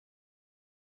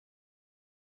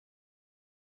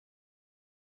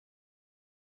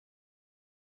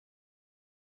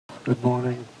Good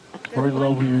morning. It's very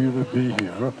lovely of you to be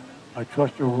here. I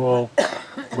trust you're all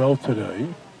well today.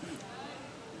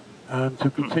 And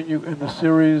to continue in the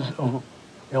series of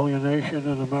Alienation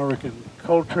in American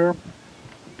Culture,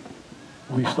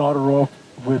 we started off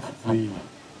with the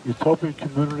utopian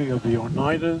community of the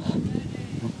Oneidas,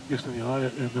 used in the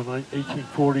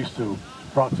 1840s to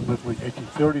approximately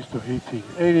 1830s to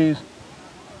 1880s,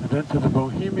 and then to the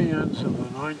Bohemians of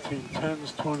the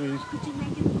 1910s, 20s. Could you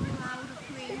make it louder,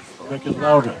 please? Make it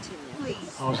louder.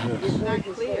 Please. How's this? It's not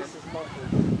clear.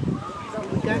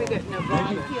 We gotta get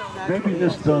Nevada. Maybe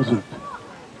this does it.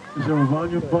 Is there a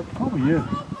volume button? Probably is.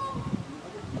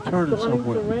 Turn it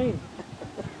somewhere.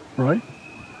 Right?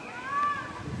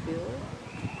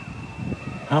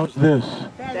 How's this?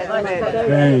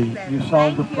 Hey, you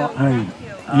solved the problem.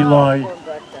 Hey, Eli,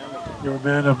 you're a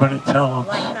man of many talents.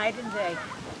 Like night and day.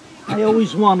 I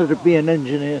always wanted to be an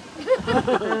engineer.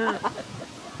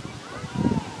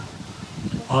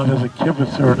 Oh, there's a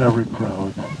kibitzer in every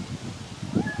crowd.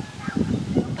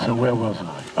 So where was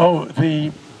I? Oh,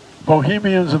 the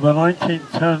Bohemians of the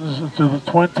 1910s to the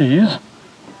 20s.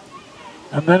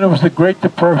 And then it was the Great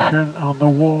Depression on the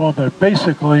war that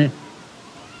basically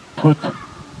put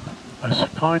a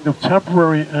kind of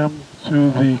temporary end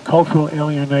to the cultural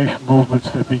alienation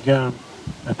movements that began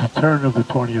at the turn of the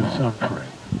 20th century.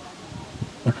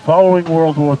 But following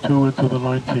World War II into the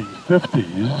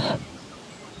 1950s,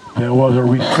 there was a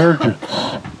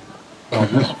resurgence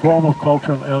of this form of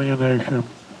cultural alienation,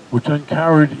 which then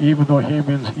carried even the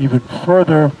Bohemians even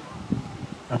further,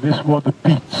 and this was the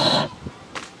Beats,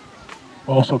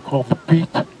 also called the Beat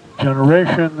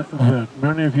generation, that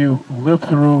many of you lived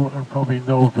through and probably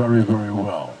know very, very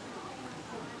well.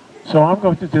 So I'm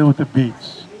going to deal with the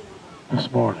Beats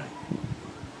this morning.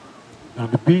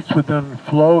 And the Beats would then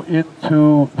flow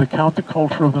into the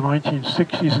counterculture of the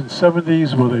 1960s and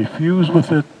 70s, where they fuse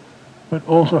with it, but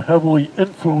also heavily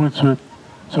influence it.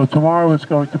 So tomorrow it's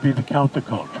going to be the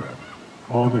counterculture,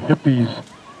 all the hippies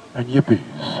and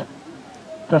yippies.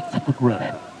 That's the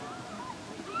progression.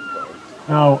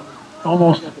 Now,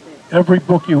 almost every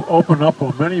book you open up,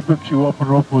 or many books you open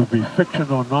up, will be fiction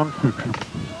or non-fiction.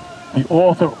 The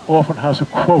author often has a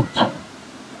quote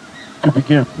to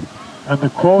begin. And the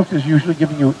quote is usually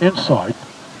giving you insight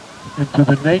into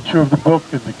the nature of the book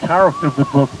and the character of the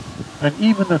book, and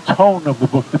even the tone of the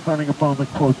book, depending upon the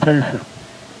quotation.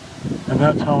 And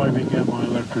that's how I begin my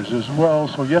lectures as well.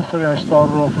 So yesterday I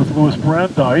started off with Louis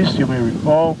Brandeis, you may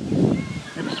recall,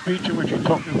 in a speech in which he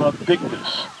talked about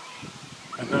bigness.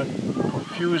 And that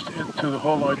fused into the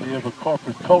whole idea of a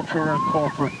corporate culture and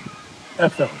corporate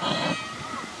ethos.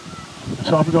 And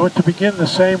so I'm going to begin the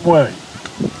same way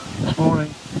this morning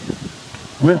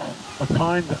with a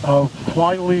kind of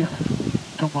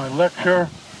flyleaf to my lecture.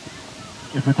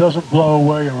 If it doesn't blow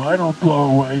away or I don't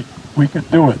blow away, we can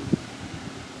do it.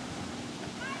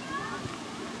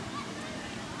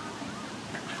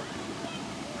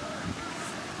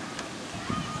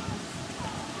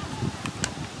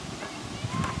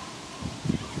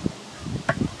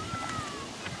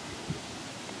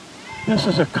 This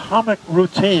is a comic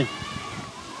routine.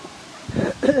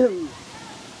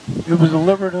 It was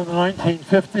delivered in the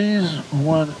 1950s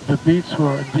when the Beats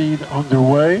were indeed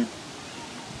underway.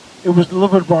 It was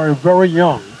delivered by a very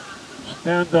young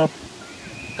stand-up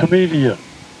comedian.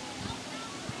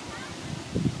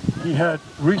 He had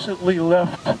recently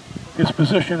left his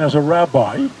position as a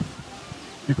rabbi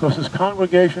because his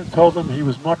congregation told him he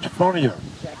was much funnier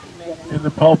in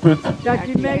the pulpit.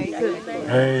 Jackie Mason.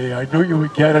 Hey, I knew you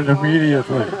would get it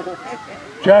immediately.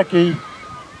 Jackie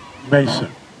Mason.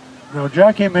 Now,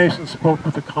 Jackie Mason spoke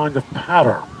with a kind of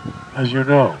patter, as you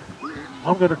know.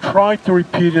 I'm going to try to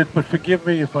repeat it, but forgive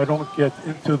me if I don't get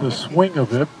into the swing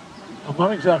of it. I'm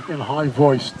not exactly in high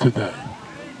voice today.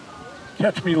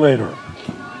 Catch me later.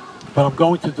 But I'm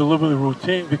going to deliver the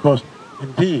routine because,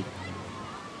 indeed,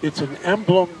 it's an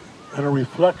emblem and a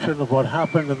reflection of what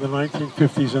happened in the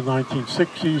 1950s and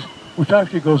 1960s, which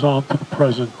actually goes on to the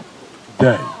present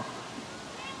day.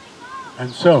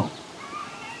 And so,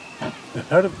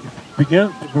 the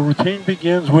routine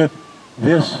begins with,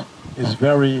 this is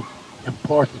very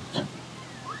important.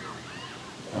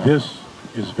 This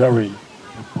is very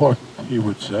important, he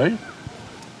would say.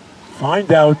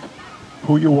 Find out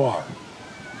who you are.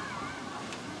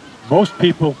 Most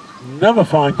people never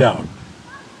find out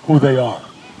who they are.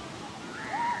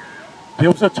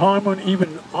 There was a time when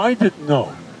even I didn't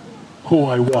know who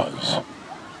I was.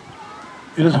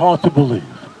 It is hard to believe.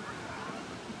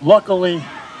 Luckily,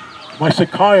 my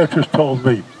psychiatrist told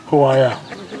me who I am.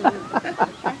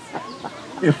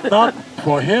 If not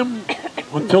for him,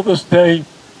 until this day,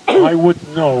 I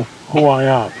wouldn't know who I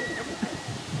am.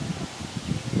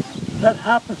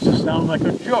 happens to sound like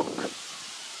a joke.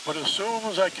 But as soon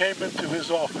as I came into his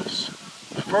office,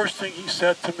 the first thing he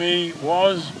said to me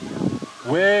was,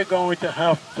 we're going to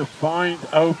have to find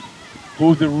out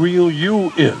who the real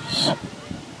you is.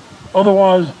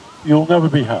 Otherwise, you'll never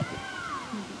be happy.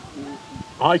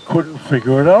 I couldn't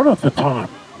figure it out at the time.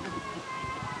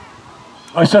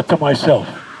 I said to myself,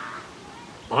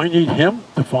 I need him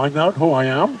to find out who I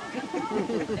am.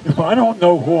 If I don't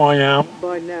know who I am,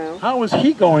 By now. how is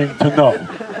he going to know?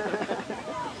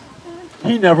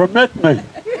 He never met me.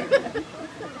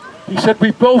 He said,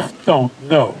 we both don't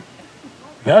know.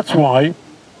 That's why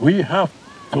we have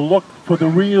to look for the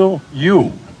real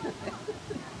you.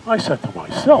 I said to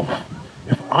myself,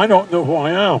 if I don't know who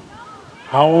I am,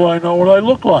 how will I know what I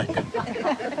look like?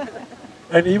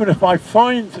 And even if I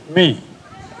find me,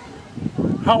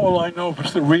 how will I know if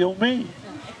it's the real me?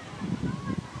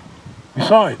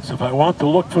 Besides, if I want to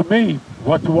look for me,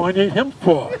 what do I need him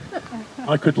for?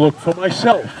 I could look for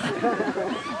myself.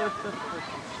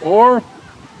 Or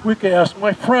we could ask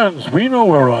my friends. We know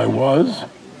where I was.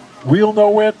 We'll know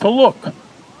where to look.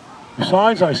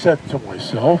 Besides, I said to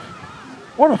myself,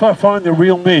 what if I find the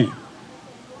real me?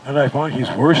 And I find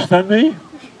he's worse than me?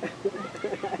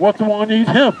 What do I need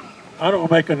him? I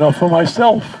don't make enough for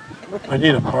myself. I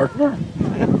need a partner.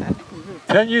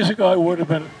 10 years ago, I would have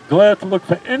been glad to look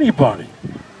for anybody.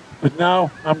 But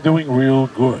now, I'm doing real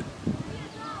good.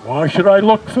 Why should I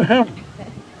look for him?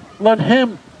 Let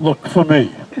him look for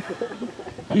me.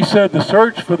 He said the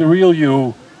search for the real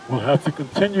you will have to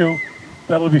continue.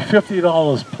 That'll be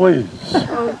 $50, please.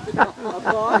 A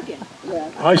bargain.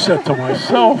 I said to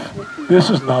myself, this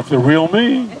is not the real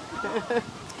me.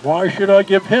 Why should I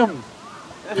give him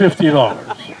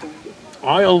 $50?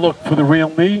 I'll look for the real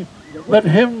me. Let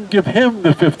him give him the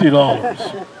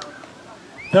 $50.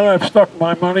 Then I've stuck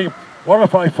my money. What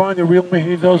if I find the real me,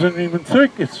 he doesn't even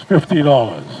think it's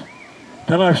 $50?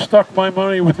 Then I've stuck my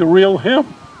money with the real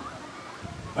him.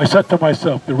 I said to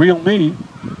myself, the real me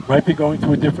might be going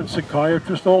to a different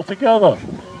psychiatrist altogether.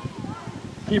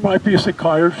 He might be a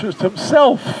psychiatrist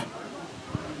himself.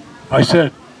 I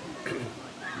said,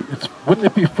 wouldn't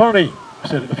it be funny? I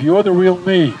said, if you're the real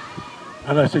me,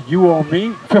 and I said, you owe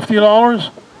me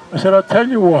 $50? I said, I'll tell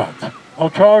you what, I'll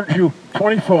charge you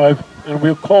 $25 and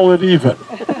we'll call it even.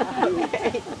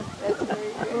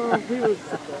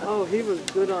 He was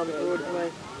good on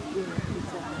Broadway.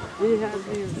 He has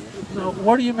me. Now,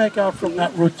 what do you make out from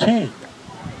that routine?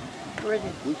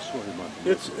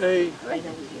 It's a,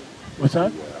 what's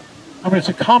that? I mean, it's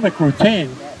a comic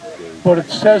routine, but it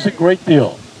says a great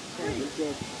deal.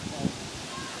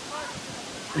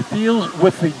 It deals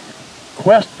with the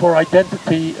quest for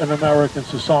identity in American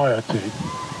society,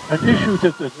 an issue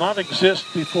that did not exist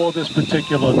before this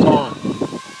particular time.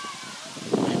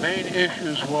 The main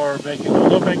issues were making a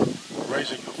living,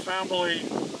 raising a family,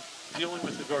 dealing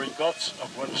with the very guts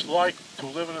of what it's like to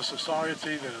live in a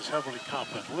society that is heavily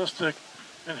capitalistic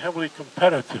and heavily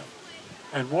competitive.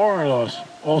 And more or less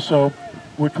also,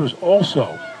 which was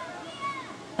also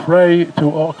prey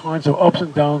to all kinds of ups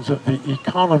and downs of the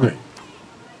economy.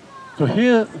 So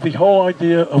here, the whole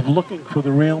idea of looking for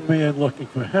the real me and looking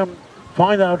for him,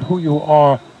 find out who you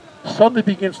are, suddenly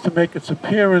begins to make its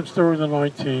appearance during the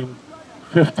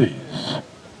 1950s.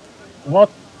 What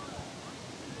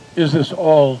is this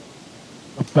all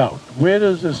about? Where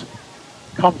does this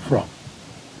come from?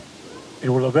 It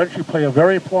will eventually play a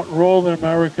very important role in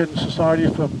American society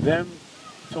from then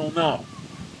till now,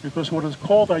 because what is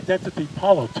called identity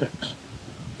politics,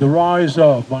 the rise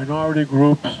of minority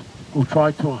groups who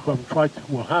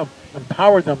will have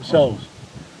empowered themselves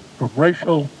from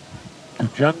racial to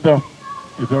gender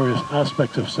to various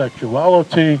aspects of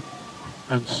sexuality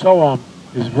and so on,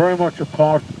 is very much a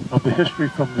part of the history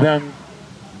from then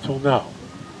till now.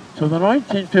 So the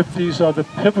 1950s are the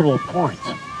pivotal point,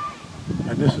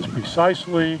 and this is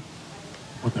precisely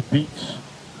when the Beats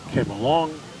came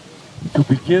along to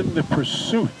begin the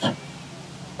pursuit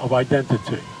of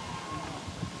identity.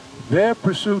 Their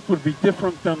pursuit would be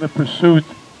different than the pursuit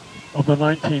of the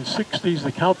 1960s,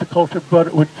 the counterculture, but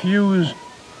it would fuse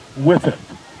with it.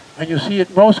 And you see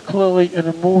it most clearly in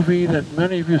a movie that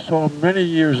many of you saw many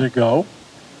years ago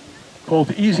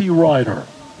called Easy Rider.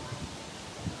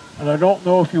 And I don't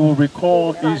know if you will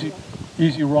recall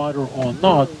Easy Rider or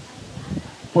not,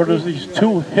 but there's these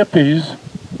two hippies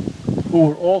who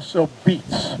were also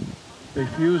Beats. They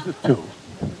fused the two,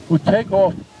 who take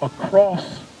off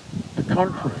across the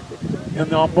country in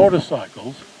their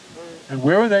motorcycles. And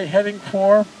where are they heading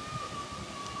for?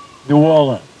 New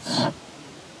Orleans.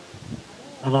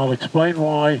 And I'll explain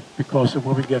why, because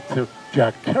when we get to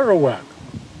Jack Kerouac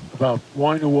about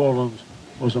why New Orleans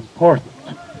was important.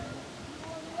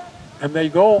 And they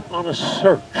go on a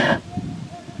search,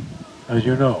 as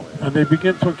you know, and they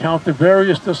begin to encounter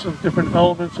various different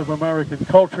elements of American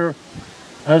culture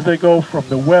as they go from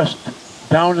the west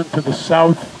down into the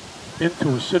south, into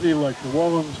a city like New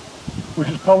Orleans, which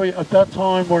is probably at that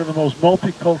time one of the most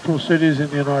multicultural cities in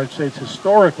the United States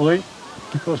historically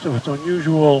because of its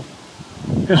unusual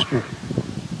history.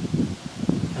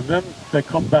 And then they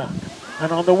come back.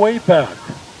 And on the way back,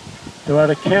 they're at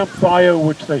a campfire,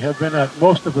 which they have been at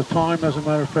most of the time, as a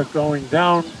matter of fact, going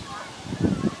down.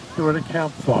 They're at a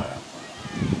campfire.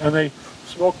 And they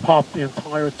smoke pot the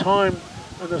entire time,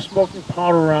 and they're smoking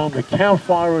pot around the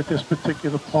campfire at this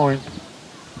particular point.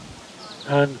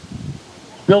 And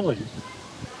Billy,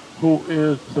 who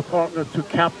is the partner to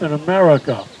Captain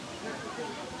America,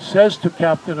 says to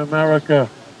Captain America,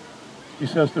 he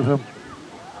says to him,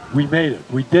 "We made it,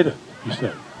 we did it," he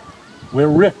said. "We're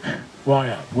rich,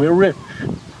 Wyatt, we're rich."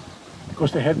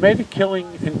 Because they had made a killing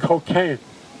in cocaine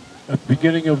at the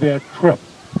beginning of their trip.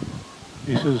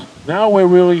 He says, "Now we're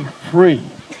really free."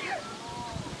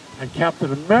 And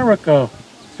Captain America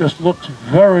just looks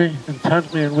very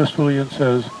intently and wistfully and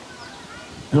says,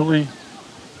 "Billy,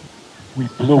 we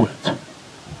blew it."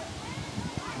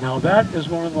 Now that is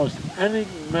one of the most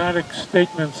enigmatic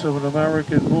statements of an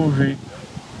American movie.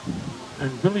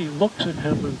 And Billy looks at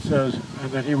him and says,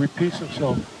 and then he repeats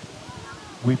himself,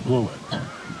 "We blew it."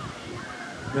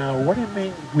 Now, what do you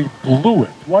mean we blew it?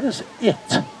 What is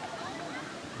it?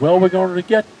 Well, we're going to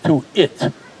get to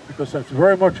it, because that's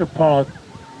very much a part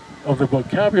of the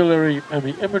vocabulary and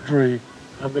the imagery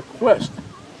and the quest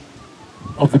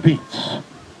of the beats.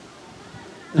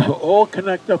 This will all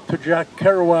connect up to Jack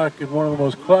Kerouac in one of the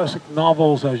most classic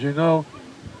novels, as you know,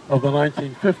 of the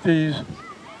 1950s,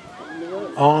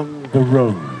 On the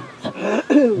Road,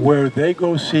 where they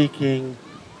go seeking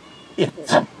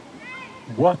it.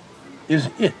 What is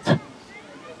it?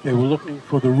 They were looking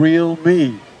for the real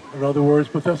me, in other words,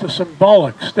 but that's a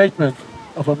symbolic statement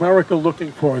of America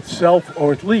looking for itself,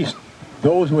 or at least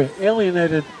those who are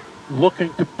alienated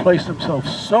looking to place themselves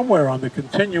somewhere on the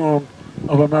continuum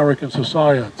of American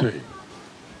society.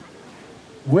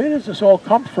 Where does this all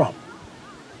come from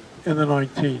in the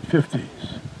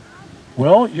 1950s?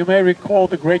 Well, you may recall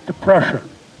the Great Depression.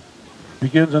 It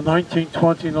begins in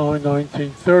 1929,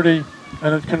 1930,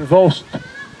 and it convulsed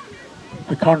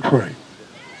the country.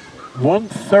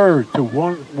 1/3 to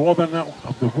more than that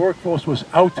of the workforce was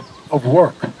out of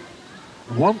work.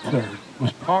 1/3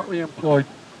 was partly employed.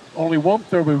 Only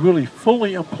 1/3 were really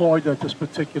fully employed at this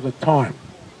particular time.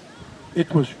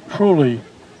 It was truly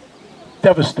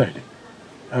devastating,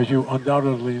 as you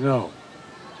undoubtedly know.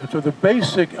 And so the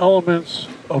basic elements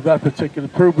of that particular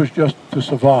period was just to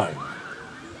survive.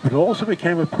 But it also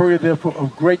became a period, therefore,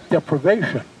 of great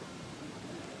deprivation.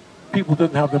 People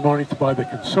didn't have the money to buy the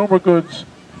consumer goods,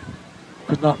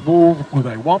 could not move where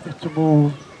they wanted to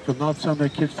move, could not send their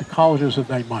kids to colleges that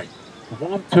they might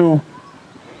want to,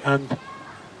 and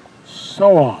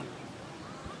so on.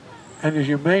 And as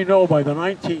you may know, by the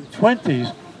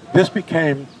 1920s, this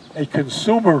became a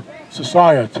consumer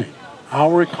society.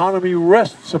 Our economy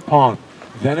rests upon,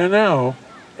 then and now,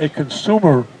 a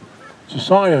consumer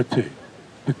society.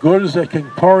 The goods that can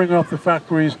pouring off the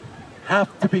factories have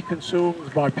to be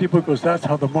consumed by people because that's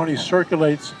how the money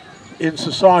circulates in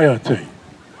society.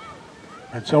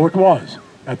 And so it was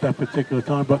at that particular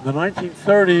time. But in the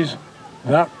 1930s,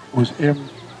 that was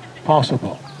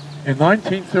impossible. In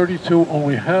 1932,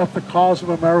 only half the cars of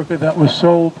America that was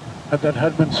sold, that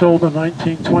had been sold in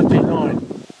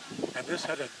 1929. And this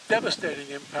had a devastating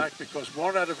impact because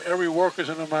 1 out of every worker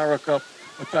in America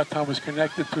at that time was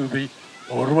connected to the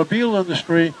automobile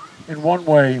industry in one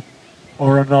way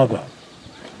or another.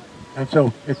 And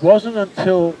so it wasn't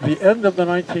until the end of the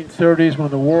 1930s when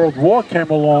the World War came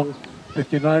along that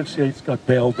the United States got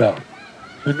bailed out.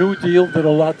 The New Deal did a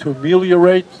lot to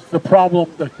ameliorate the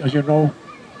problem, that, as you know,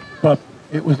 but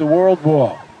it was the World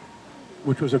War,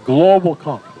 which was a global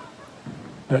conflict,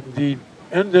 that indeed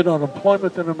ended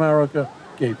unemployment in America,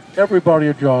 gave everybody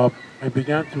a job, and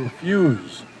began to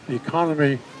fuse the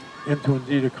economy into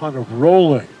indeed a kind of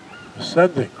rolling,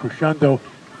 ascending crescendo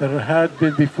that it had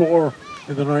been before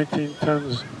in the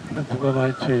 1910s into the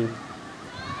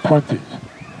 1920s.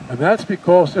 And that's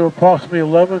because there were approximately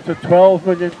 11 to 12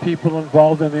 million people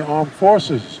involved in the armed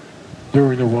forces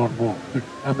during the World War.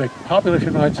 And the population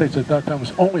of the United States at that time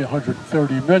was only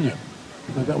 130 million.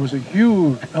 So that was a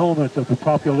huge element of the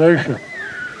population.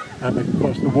 And of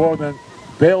course the war then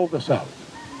bailed us out.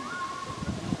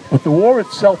 But the war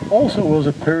itself also was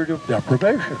a period of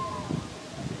deprivation,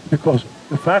 because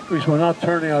the factories were not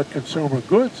turning out consumer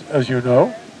goods, as you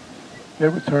know. They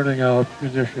were turning out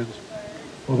munitions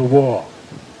for the war.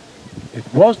 It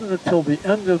wasn't until the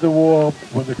end of the war,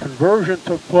 when the conversion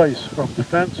took place from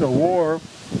defense or war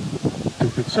to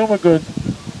consumer goods,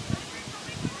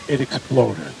 it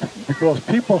exploded. Because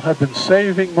people had been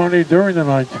saving money during the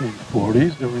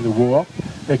 1940s, during the war.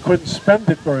 They couldn't spend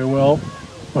it very well,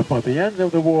 but by the end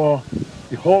of the war,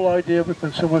 the whole idea of a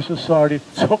consumer society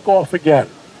took off again,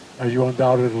 as you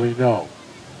undoubtedly know.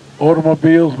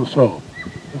 Automobiles were sold.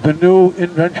 The new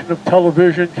invention of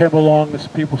television came along as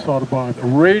people started buying. The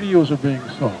radios are being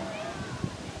sold.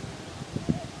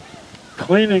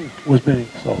 Cleaning was being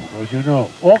sold, as you know.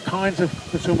 All kinds of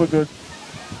consumer goods,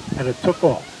 and it took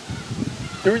off.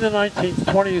 During the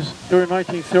 1920s, during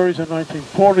 1930s and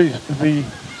 1940s, the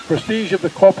prestige of the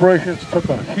corporations took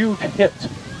a huge hit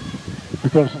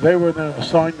because they were then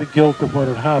assigned the guilt of what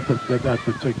had happened at that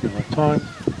particular time.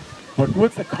 But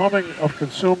with the coming of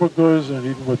consumer goods and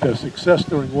even with their success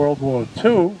during World War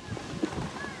II,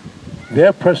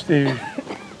 their prestige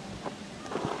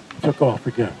took off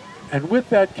again. And with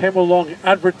that came along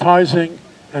advertising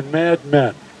and Mad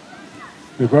Men.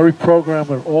 The very program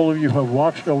that all of you have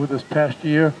watched over this past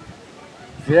year,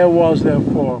 there was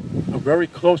therefore a very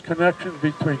close connection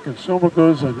between consumer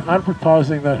goods and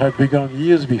advertising that had begun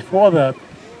years before that,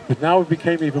 but now it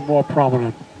became even more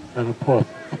prominent and important.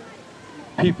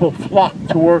 People flocked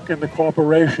to work in the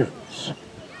corporations.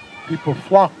 People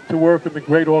flocked to work in the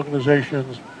great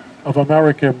organizations of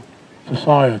American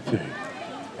society.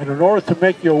 And in order to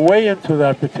make your way into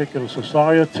that particular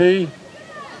society,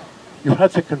 you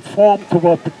had to conform to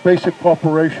what the basic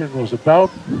corporation was about.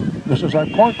 Because as I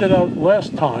pointed out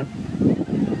last time,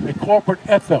 a corporate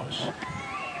ethos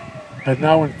had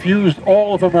now infused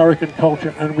all of American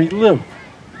culture, and we live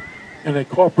in a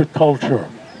corporate culture.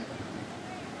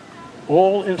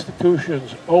 All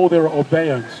institutions owe their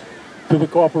obedience to the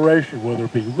corporation, whether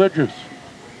it be religious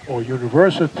or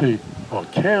university or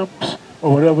camps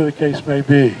or whatever the case may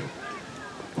be.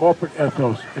 Corporate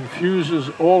ethos infuses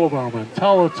all of our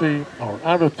mentality, our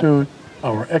attitude,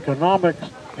 our economics,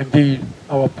 indeed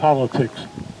our politics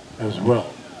as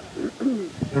well.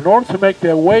 In order to make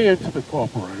their way into the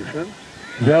corporation,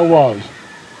 there was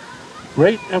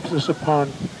great emphasis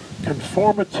upon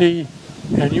conformity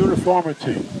and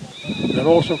uniformity. That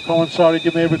also coincided,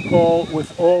 you may recall,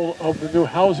 with all of the new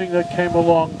housing that came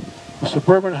along, the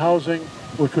suburban housing,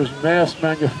 which was mass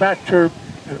manufactured,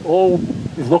 and all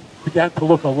began to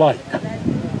look alike.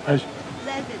 As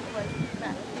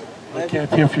I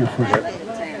can't hear you, Fred.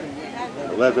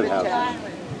 11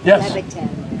 houses. Yes,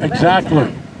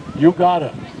 exactly. You got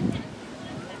it.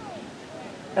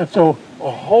 And so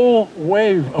a whole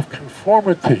wave of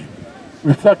conformity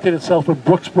reflected itself in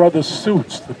Brooks Brothers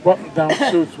suits, the button-down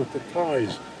suits with the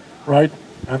ties, right,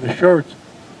 and the shirts,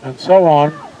 and so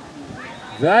on.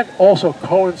 That also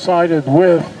coincided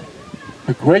with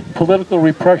the great political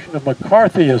repression of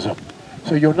McCarthyism.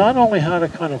 So you not only had a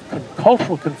kind of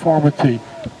cultural conformity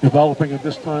developing at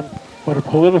this time, but a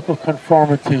political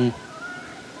conformity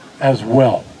as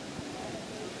well.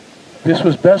 This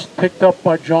was best picked up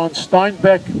by John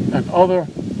Steinbeck and other,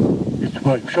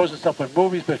 it shows itself in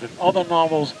movies, but in other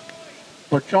novels.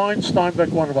 But John Steinbeck,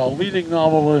 one of our leading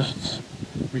novelists,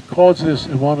 records this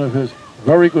in one of his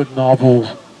very good novels,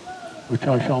 which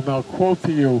I shall now quote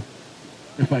to you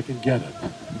if I can get it.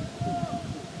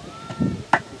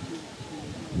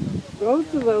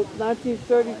 Roosevelt,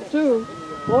 1932,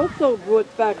 also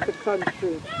brought back the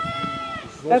country.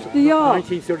 FDR.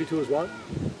 1932 as well?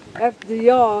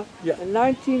 FDR, Yeah. in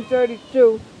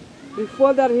 1932.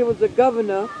 Before that, he was a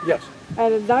governor. Yes.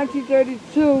 And in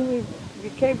 1932, he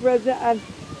became president, and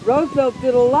Roosevelt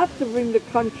did a lot to bring the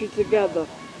country together.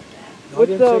 I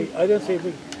didn't say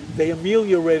they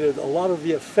ameliorated a lot of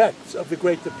the effects of the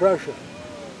Great Depression.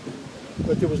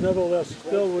 But there was nevertheless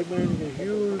still remaining a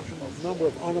huge number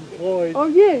of unemployed. Oh,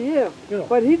 yeah, yeah. You know.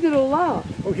 But he did a lot.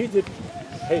 Oh, he did.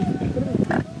 Hey,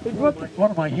 He brought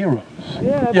one of my heroes.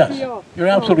 Yeah, Yes, FDR. you're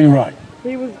absolutely right.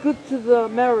 He was good to the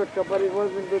America, but he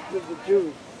wasn't good to the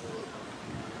Jews.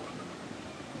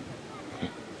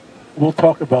 We'll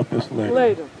talk about this later.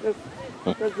 Later.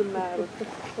 That doesn't matter.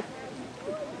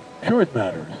 Sure it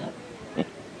matters.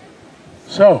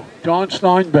 So, John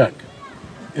Steinbeck,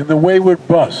 in The Wayward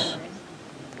Bus.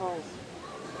 Oh.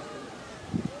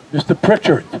 Mr.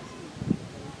 Pritchard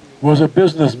was a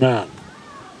businessman,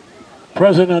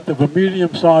 president of a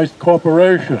medium-sized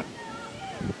corporation.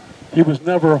 He was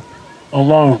never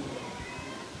alone.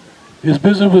 His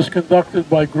business was conducted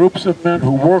by groups of men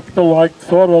who worked alike,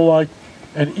 thought alike,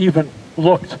 and even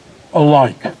looked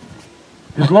alike.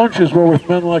 His lunches were with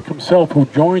men like himself who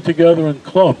joined together in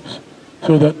clubs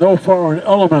so that no foreign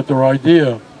element or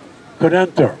idea could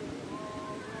enter.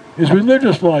 His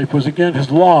religious life was again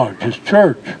his lodge, his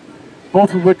church,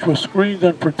 both of which were screened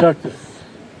and protected.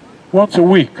 Once a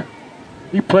week,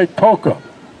 he played poker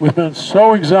with men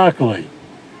so exactly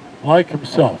like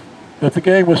himself that the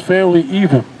game was fairly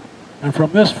even, and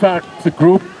from this fact the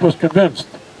group was convinced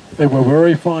they were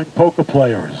very fine poker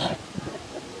players.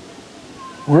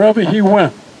 Wherever he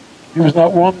went, he was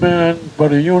not one man,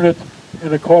 but a unit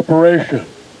in a corporation,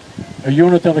 a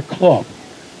unit in a club,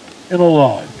 in a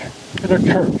lodge, in a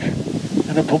church,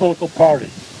 in a political party.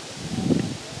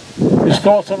 His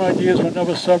thoughts and ideas were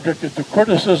never subjected to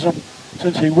criticism,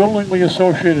 since he willingly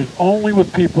associated only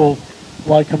with people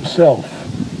like himself.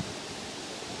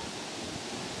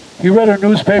 He read a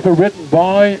newspaper written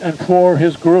by and for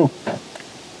his group.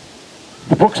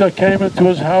 The books that came into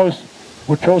his house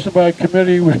were chosen by a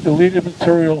committee which deleted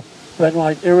material that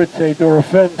might irritate or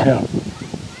offend him.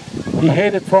 He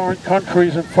hated foreign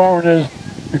countries and foreigners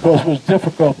because it was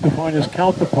difficult to find his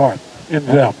counterpart in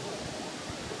them.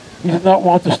 He did not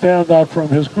want to stand out from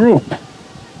his group.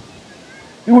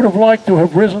 He would have liked to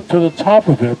have risen to the top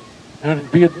of it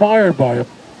and be admired by it,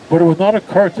 but it would not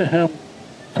occur to him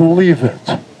to leave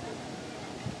it.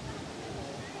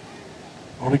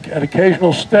 At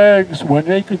occasional stags, where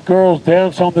naked girls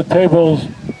danced on the tables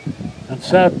and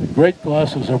sat in great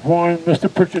glasses of wine, Mr.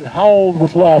 Pritchard howled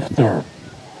with laughter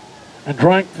and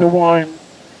drank the wine,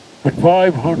 but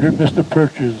 500 Mr.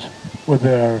 Pritchards were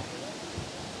there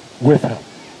with him.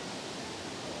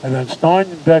 And then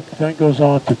Steinbeck then goes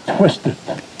on to twist it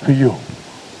for you.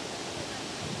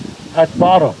 At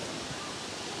bottom,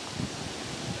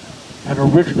 and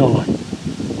originally,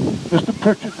 Mr.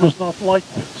 Pritchard was not like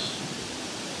this.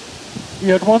 He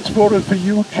had once voted for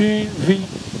Eugene V.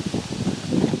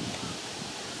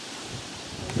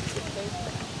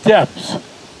 Debs.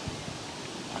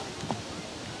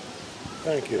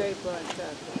 Thank you.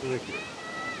 Thank you.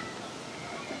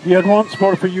 He had once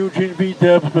voted for Eugene V.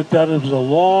 Debs, but that was a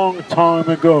long time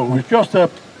ago. It was just that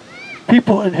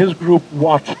people in his group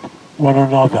watched one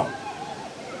another.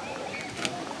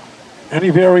 Any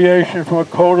variation from a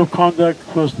code of conduct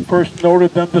was first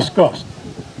noted, then discussed.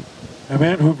 A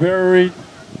man who varied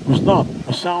was not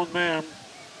a sound man,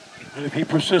 and if he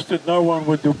persisted, no one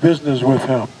would do business with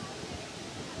him.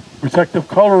 Protective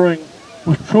coloring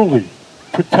was truly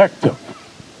protective,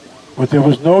 but there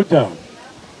was no doubt,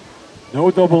 no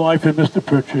double life in Mr.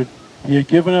 Pritchard. He had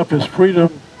given up his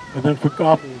freedom and then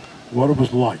forgotten what it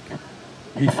was like.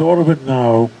 He thought of it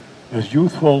now as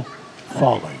youthful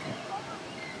folly.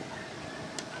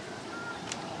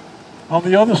 On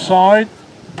the other side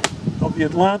of the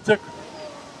Atlantic,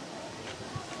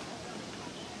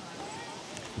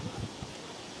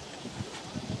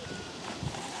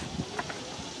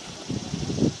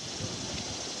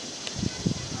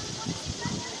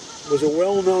 was a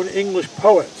well-known English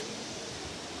poet,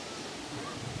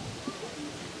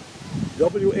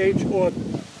 W.H.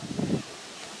 Auden.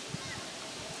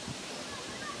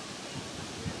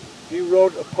 He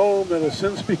wrote a poem that has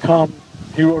since become,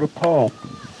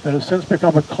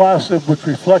 a classic which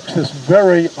reflects this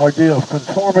very idea of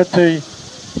conformity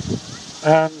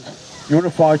and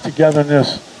unified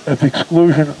togetherness at the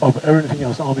exclusion of everything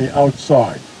else on the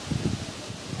outside.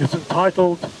 It's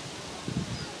entitled,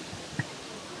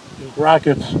 in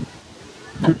brackets,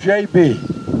 to JB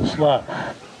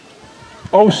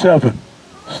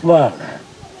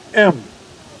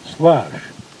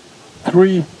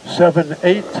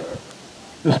 /07/M/378.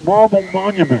 This marble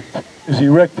monument is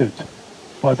erected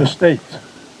by the state.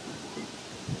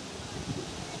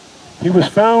 He was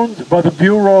found by the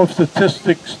Bureau of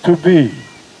Statistics to be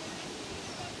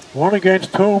one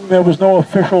against whom there was no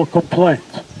official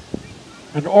complaint,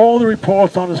 and all the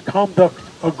reports on his conduct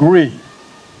agree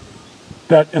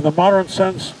that in the modern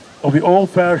sense of the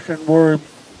old-fashioned word,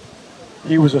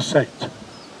 he was a saint.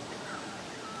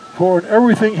 For in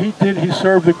everything he did, he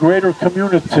served the greater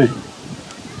community.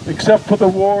 Except for the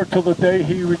war, till the day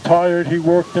he retired, he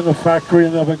worked in a factory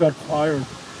and never got fired.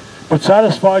 But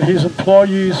satisfied his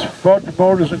employees, Fudge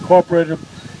Motors Incorporated,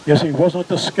 yes, he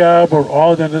wasn't a scab or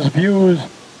odd in his views.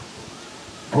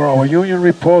 For our union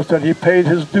reports that he paid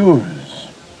his dues.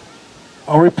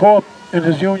 Our report in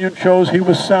his union shows he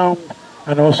was sound,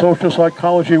 and our social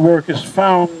psychology work has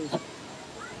found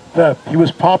that he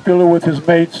was popular with his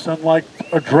mates and liked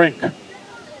a drink.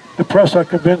 The press are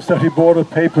convinced that he bought a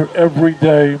paper every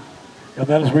day and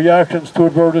that his reactions to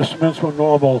advertisements were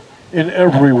normal in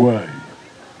every way.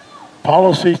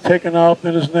 Policies taken out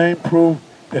in his name prove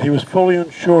that he was fully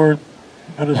insured,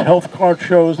 and his health card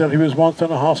shows that he was once in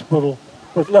a hospital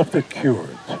but left it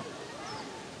cured.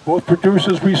 Both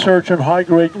producers' research and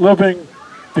high-grade living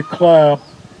declare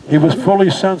he was fully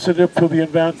sensitive to the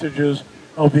advantages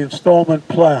of the installment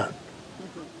plan.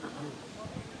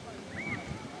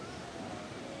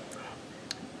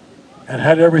 And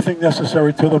had everything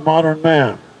necessary to the modern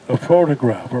man: a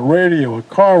photograph, a radio, a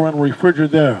car, and a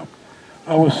refrigerator.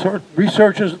 Our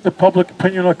researchers into public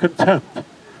opinion are content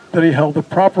that he held the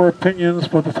proper opinions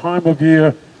for the time of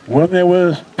year. When there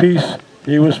was peace,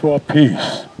 he was for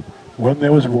peace. When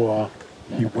there was war,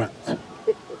 he went.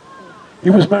 He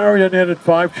was married and added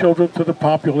 5 children to the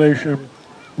population,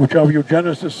 which our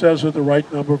eugenicist says are the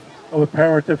right number of a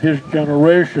parent of his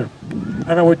generation.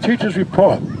 And our teachers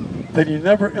report that he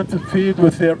never interfered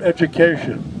with their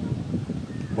education.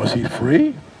 Was he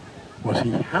free? Was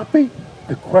he happy?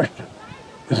 The question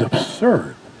is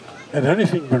absurd. Had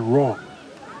anything been wrong,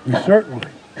 we certainly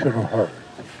should have heard.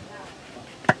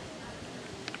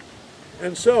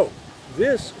 And so,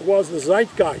 this was the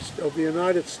zeitgeist of the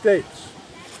United States.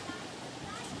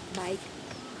 Mike.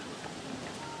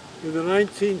 In the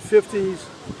 1950s,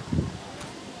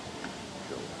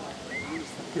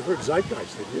 you heard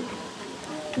zeitgeist, did you?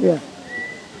 Yeah.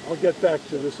 I'll get back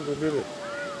to this in a minute.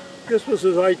 This was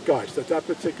the zeitgeist at that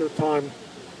particular time,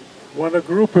 when a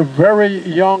group of very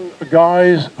young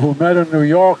guys who met in New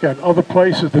York and other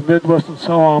places, the Midwest and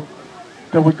so on,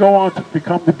 that would go on to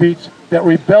become the Beats, that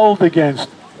rebelled against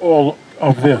all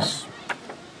of this.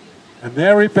 And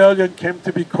their rebellion came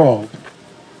to be called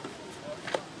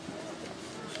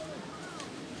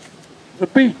the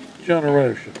Beat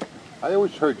Generation. I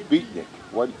always heard beatnik.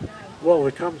 What? Well,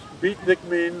 it comes, beatnik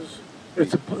means,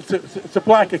 it's a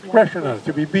black expression of it,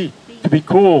 to be beat, to be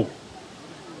cool,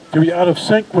 to be out of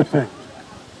sync with things.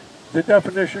 The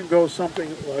definition goes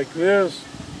something like this: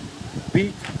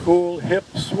 beat, cool, hip,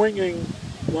 swinging.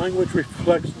 Language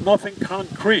reflects nothing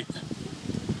concrete.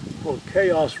 Well,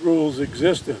 chaos rules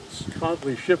existence,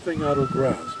 constantly shifting out of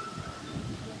grasp.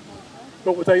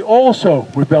 But what they also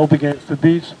rebelled against, the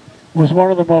Beats, was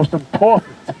one of the most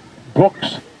important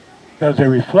books, as they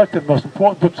reflected, most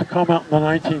important books to come out in the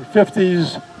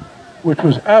 1950s, which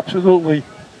was absolutely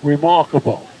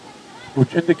remarkable,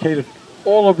 which indicated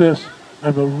all of this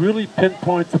and will really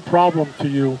pinpoint the problem to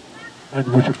you, and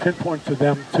which will pinpoint to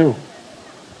them too.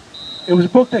 It was a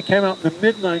book that came out in the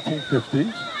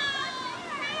mid-1950s.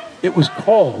 It was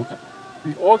called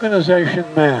The Organization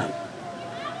Man.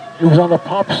 It was on the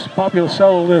popular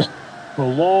seller list for a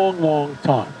long, long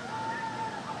time.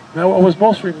 Now, what was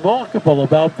most remarkable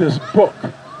about this book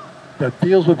that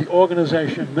deals with the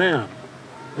Organization Man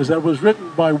is that it was written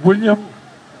by William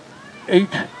H.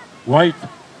 White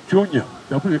Jr.,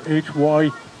 W-H-Y-T-E.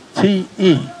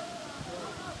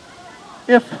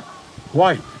 If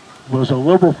White was a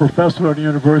liberal professor at a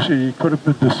university, he could have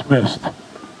been dismissed.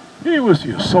 He was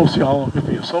a sociologist. If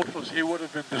he was a socialist, he would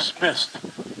have been dismissed,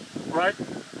 right?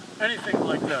 Anything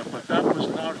like that, but that was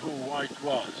not who White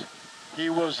was. He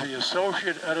was the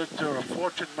associate editor of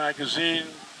Fortune magazine,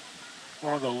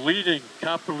 one of the leading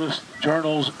capitalist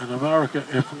journals in America,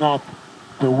 if not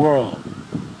the world.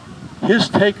 His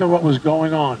take on what was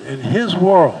going on in his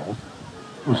world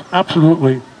was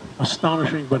absolutely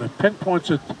astonishing, but it pinpoints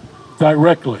it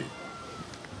directly.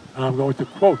 And I'm going to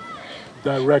quote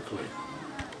directly.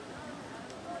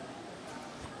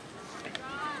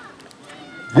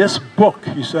 This book,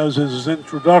 he says in his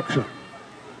introduction,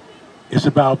 is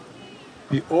about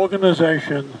the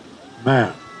organization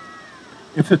man.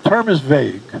 If the term is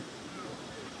vague,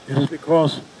 it is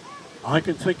because I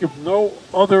can think of no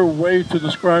other way to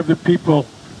describe the people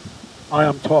I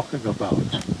am talking about.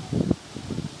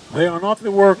 They are not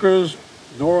the workers,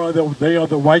 nor are they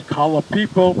the white-collar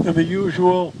people in the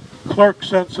usual clerk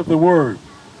sense of the word.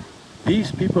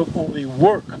 These people only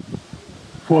work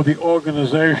for the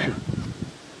organization.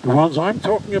 The ones I'm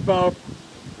talking about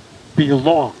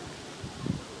belong,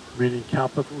 meaning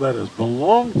capital letters,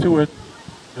 belong to it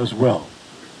as well.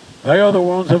 They are the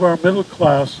ones of our middle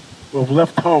class who have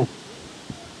left home,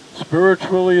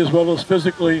 spiritually as well as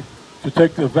physically, to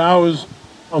take the vows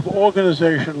of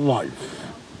organization life.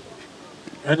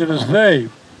 And it is they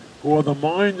who are the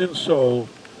mind and soul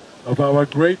of our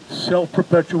great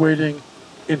self-perpetuating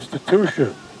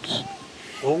institutions.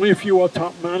 Only a few are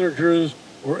top managers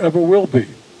or ever will be.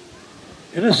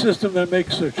 In a system that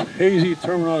makes such hazy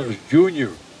terminology as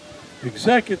junior,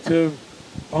 executive,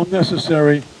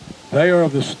 unnecessary, they are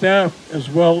of the staff as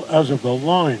well as of the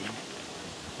line.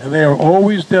 And they are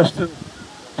always destined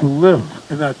to live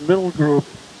in that middle group,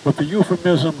 but the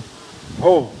euphemism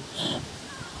holds.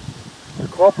 The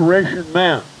corporation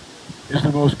man is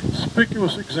the most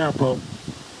conspicuous example,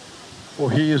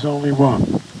 for he is only one.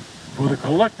 For the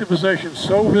collectivization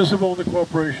so visible in the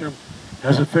corporation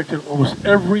has affected almost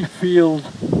every field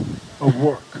of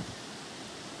work.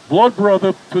 Blood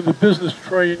brother to the business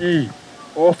trainee,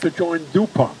 off to join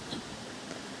DuPont,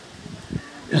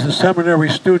 is the seminary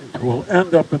student who will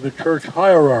end up in the church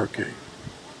hierarchy.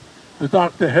 The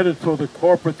doctor headed for the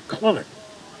corporate clinic,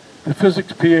 the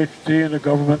physics PhD in a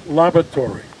government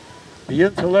laboratory, the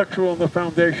intellectual in the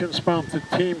foundation-sponsored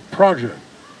team project,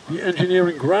 the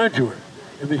engineering graduate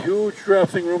in the huge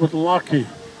drafting room at Lockheed,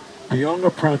 the young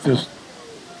apprentice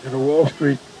in a Wall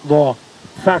Street law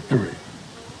factory.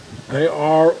 They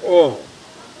are all,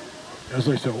 as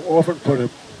I so often put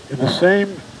it, in the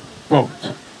same boat.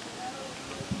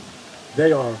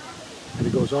 They are, and he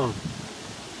goes on,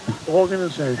 the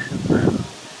organization.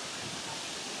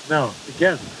 Now,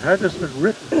 again, had this been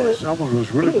written by someone who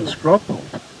was really disgruntled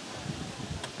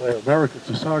by American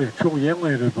society and truly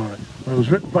alienated by it, but it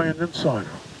was written by an insider,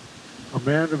 a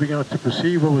man who began to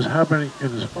perceive what was happening in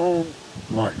his own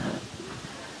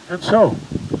life. And so,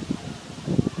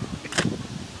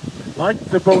 like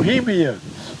the Bohemians,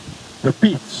 the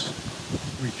Beats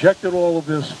rejected all of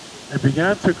this and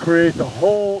began to create a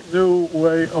whole new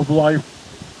way of life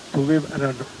to live in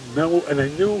a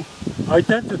new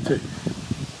identity.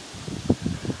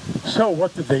 So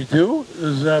what did they do?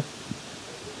 Is that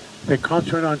they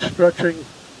concentrated on stretching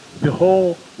the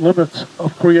whole limits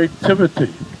of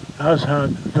creativity, as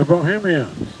had the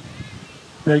Bohemians.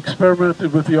 They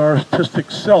experimented with the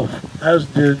artistic self, as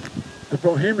did the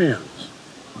Bohemians.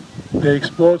 They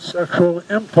explored sexual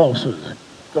impulses,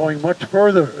 going much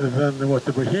further than what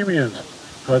the Bohemians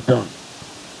had done.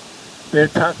 They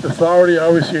attacked authority,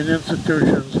 obviously, in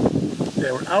institutions.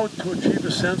 They were out to achieve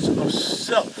a sense of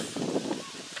self.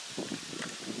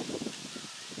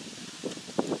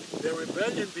 Their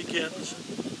rebellion begins.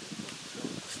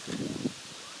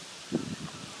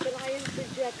 Can I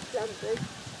interject something?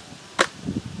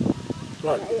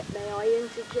 What? May I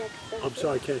interject something? I'm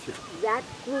sorry, I can't hear. That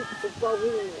group of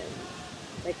Bohemians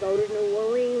that go to New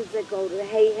Orleans, that go to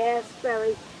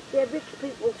Hay-Hasbury, they're rich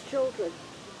people's children.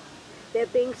 They're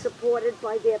being supported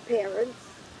by their parents.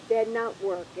 They're not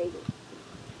working.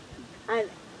 And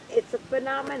it's a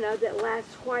phenomenon that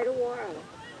lasts quite a while.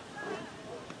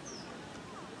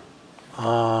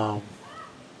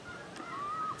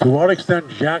 To what extent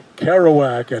Jack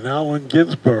Kerouac and Allen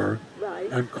Ginsberg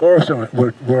and Corso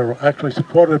were actually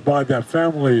supported by their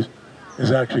families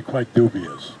is actually quite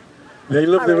dubious. They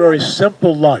lived a very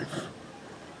simple life.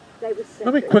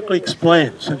 Let me quickly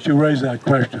explain, since you raised that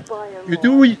question.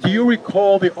 Do you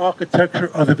recall the architecture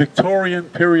of the Victorian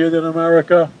period in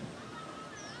America?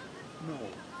 No.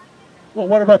 Well,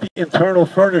 what about the internal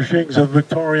furnishings of a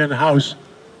Victorian house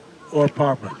or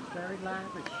apartment? Very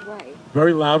lavish. Right.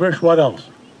 Very lavish. What else?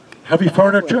 Heavy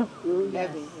furniture?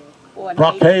 Heavy.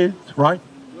 Brocades, right?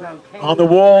 On the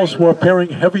walls were appearing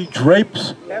heavy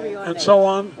drapes and so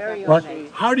on. Right?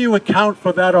 How do you account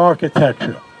for that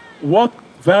architecture? What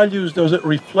values does it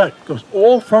reflect? Because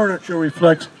all furniture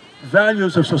reflects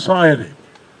values of society.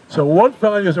 So what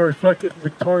values are reflected in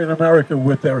Victorian America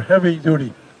with their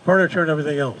heavy-duty furniture and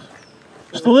everything else?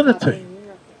 Stolidity.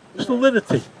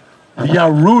 Stolidity. They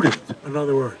are rooted, in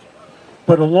other words.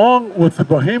 But along with the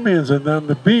Bohemians and then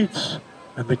the Beats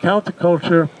and the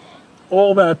counterculture,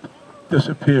 all that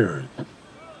disappeared.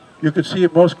 You could see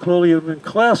it most clearly in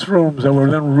classrooms that were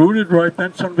then rooted right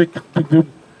then. Suddenly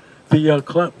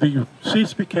the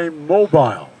seats became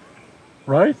mobile,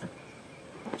 right?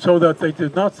 So that they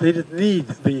didn't need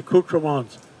the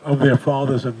accoutrements of their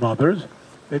fathers and mothers.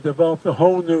 They developed a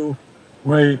whole new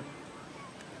way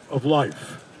of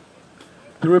life.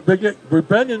 The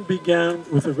rebellion began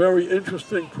with a very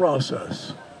interesting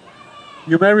process.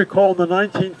 You may recall in the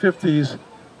 1950s,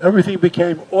 everything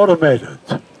became automated.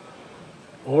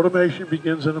 Automation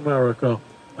begins in America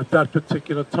at that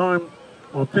particular time,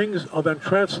 when things are then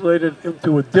translated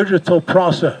into a digital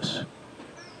process,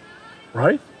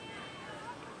 right?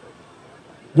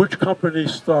 Which company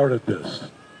started this?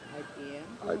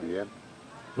 IBM.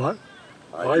 What?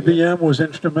 IBM was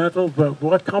instrumental, but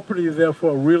what company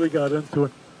therefore really got into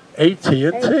it?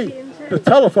 AT&T, the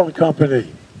telephone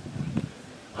company.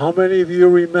 How many of you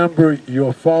remember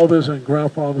your fathers and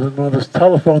grandfathers and mothers'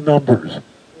 telephone numbers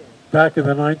back in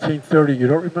the 1930s? You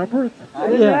don't remember it? I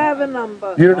didn't have a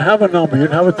number. You didn't have a number, you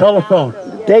didn't have a telephone.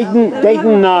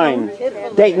 Dayton 9,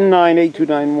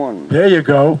 8291. There you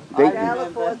go.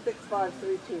 Dayton.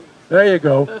 There you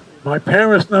go. My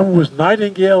parents' number was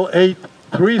Nightingale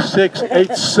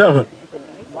 83687.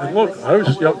 And look, I was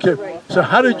just a young kid. So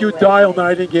how did you dial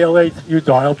Nightingale 8? You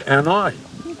dialed NI.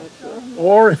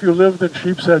 Or if you lived in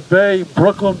Sheepshead Bay,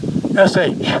 Brooklyn,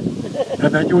 SH.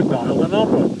 And then you would dial the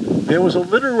number. There was a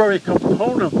literary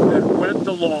component that went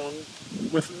along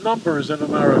with numbers in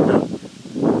America.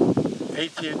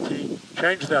 AT&T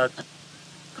changed that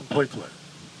completely.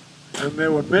 And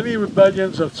there were many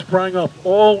rebellions that sprang up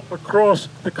all across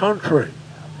the country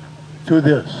to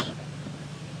this.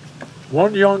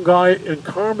 One young guy in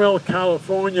Carmel,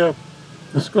 California,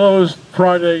 disclosed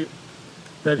Friday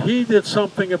that he did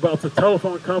something about the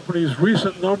telephone company's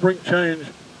recent numbering change,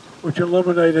 which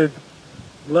eliminated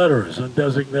letters and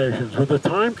designations. When the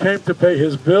time came to pay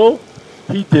his bill,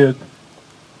 he did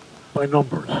by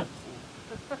numbers.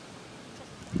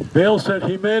 Bale said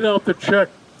he made out the check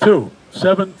to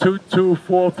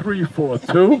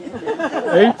 7224342,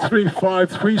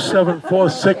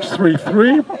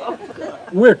 835374633,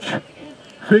 which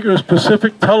figures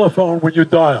Pacific Telephone when you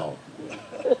dial.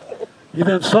 He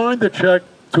then signed the check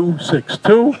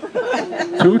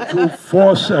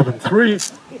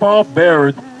 262-22473, Bob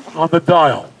Baird on the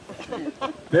dial.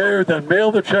 Baird then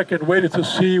mailed the check and waited to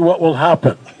see what will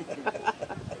happen.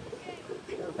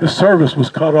 His service was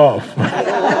cut off.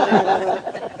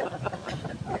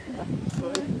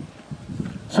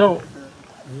 So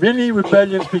many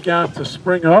rebellions began to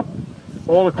spring up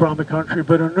all around the country,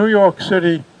 but in New York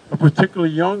City, a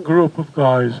particularly young group of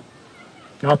guys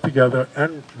got together,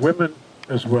 and women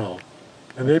as well,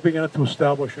 and they began to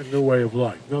establish a new way of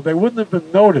life. Now, they wouldn't have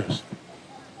been noticed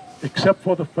except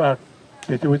for the fact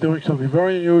that they were doing something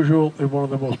very unusual in one of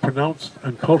the most pronounced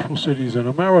and cultural cities in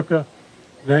America,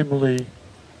 namely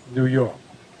New York.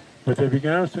 But they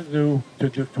began to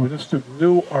institute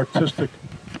new artistic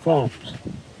forms.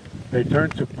 They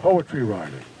turned to poetry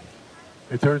writing.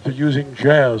 They turned to using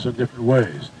jazz in different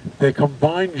ways. They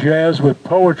combined jazz with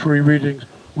poetry readings,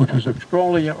 which was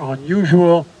extraordinarily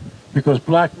unusual because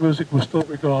black music was still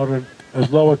regarded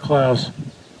as lower class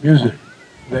music.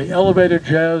 They elevated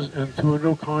jazz into a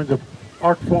new kind of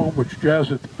art form, which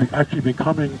jazz is actually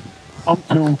becoming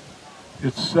unto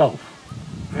itself.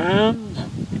 And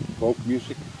Folk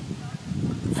music.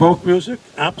 folk music,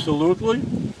 absolutely.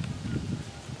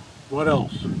 What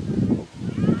else?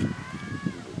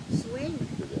 Swing.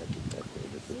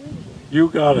 You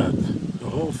got it, the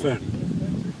whole thing.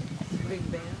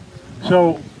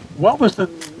 So what was the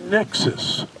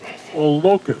nexus or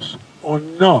locus or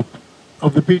nub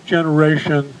of the Beat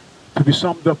Generation, to be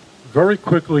summed up very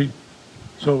quickly?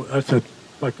 So that's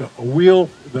like a wheel,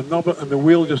 the nub and the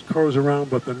wheel just curves around,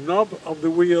 but the nub of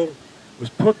the wheel was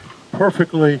put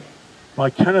perfectly by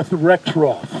Kenneth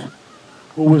Rexroth,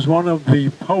 who was one of the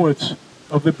poets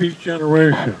of the Beat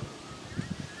Generation.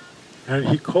 And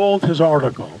he called his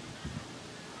article,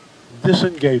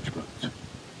 Disengagement,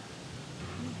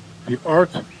 the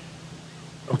art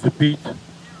of the Beat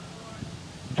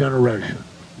Generation.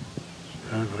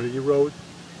 And what he wrote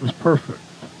was perfect.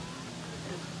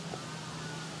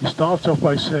 He starts off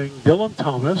by saying, Dylan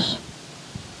Thomas.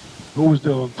 Who was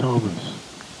Dylan Thomas?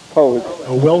 Poet.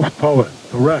 A Welsh poet,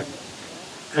 correct.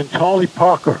 And Charlie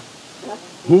Parker.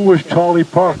 Who was Charlie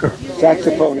Parker?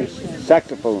 Saxophonist.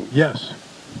 Saxophone. Yes,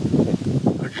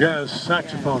 a jazz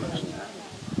saxophonist.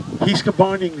 He's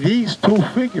combining these two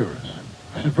figures,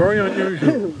 which is very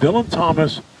unusual. Dylan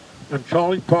Thomas and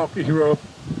Charlie Parker here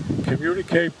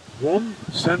communicate one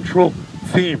central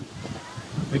theme.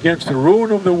 Against the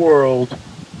ruin of the world,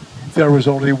 there is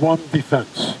only one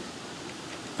defense: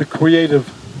 the creative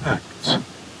acts.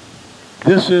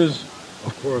 This is,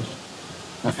 of course,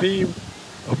 the theme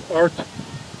of art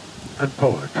and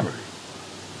poetry.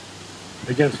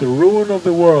 Against the ruin of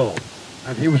the world.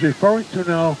 And he was referring to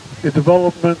now the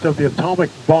development of the atomic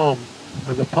bomb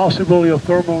and the possibility of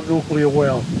thermonuclear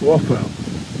warfare,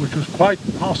 which was quite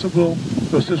possible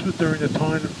because this was during the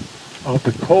time of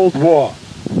the Cold War,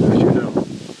 as you know.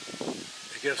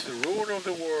 Against the ruin of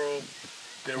the world,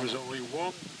 there was only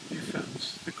one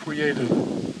defense: the creative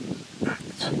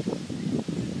act.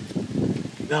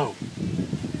 Now,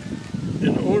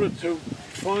 in order to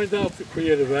find out the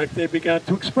creative act, they began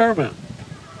to experiment.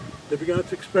 They began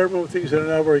to experiment with things that are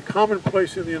now very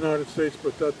commonplace in the United States,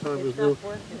 but that time was new.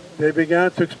 They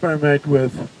began to experiment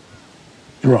with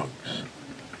drugs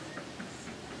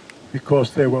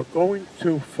because they were going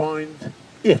to find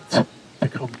it to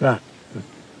come back.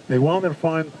 They wanted to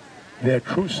find their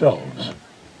true selves.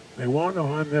 They wanted to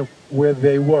find them where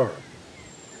they were.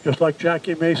 Just like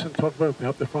Jackie Mason talked about, they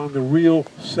have to find the real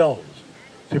selves.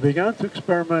 They began to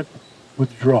experiment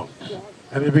with drugs.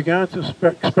 And they began to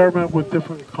experiment with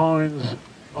different kinds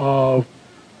of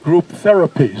group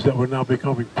therapies that were now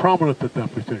becoming prominent at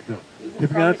that particular time. They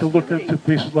began to look into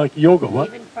pieces like yoga. What?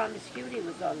 Even promiscuity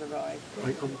was on the rise.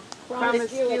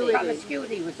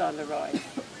 Promiscuity was on the rise.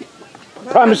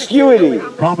 Promiscuity.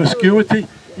 Promiscuity?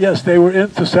 Yes, they were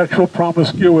into sexual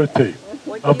promiscuity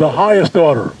of the highest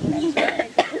order.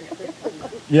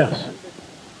 Yes.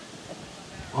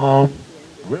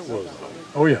 Where was I?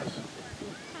 Oh, yes.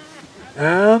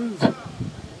 and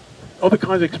other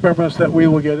kinds of experiments that we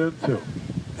will get into.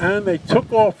 And they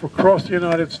took off across the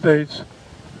United States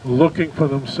looking for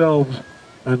themselves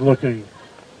and looking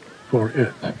for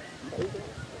it.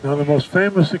 Now, the most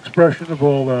famous expression of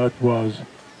all that was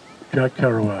Jack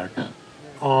Kerouac's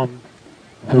On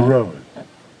the Road.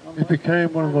 It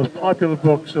became one of the most popular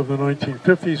books of the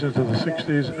 1950s into the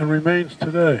 60s and remains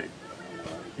today,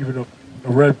 even a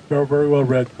very well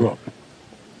read book.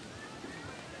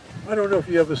 I don't know if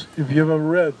you ever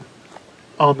read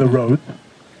On the Road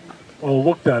or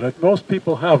looked at it. Most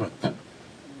people haven't,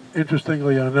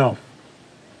 interestingly enough.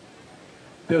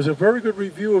 There's a very good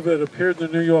review of it appeared in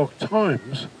the New York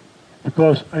Times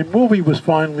because a movie was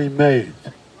finally made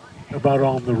about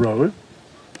On the Road,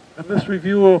 and this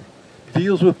reviewer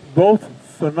deals with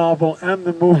both the novel and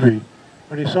the movie,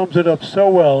 and he sums it up so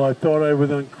well I thought I would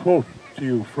then quote to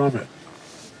you from it.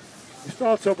 He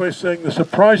starts out by saying, the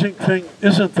surprising thing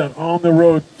isn't that On the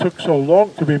Road took so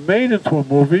long to be made into a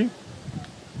movie.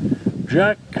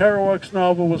 Jack Kerouac's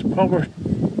novel was published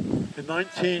in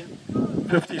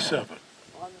 1957.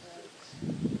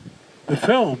 The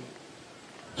film,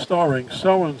 starring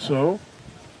so-and-so,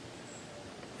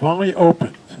 finally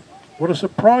opened. What is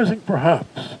surprising,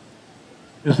 perhaps,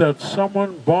 is that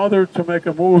someone bothered to make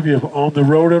a movie of On the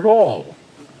Road at all.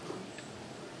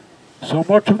 So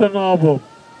much of the novel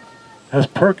has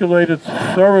percolated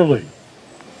thoroughly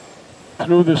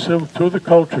through the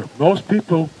culture. Most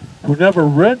people who never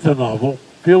read the novel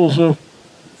feel as if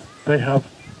they have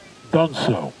done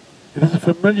so. It is a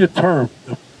familiar term.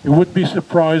 You wouldn't be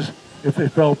surprised if they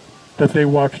felt that they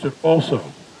watched it also.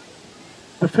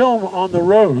 The film On the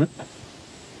Road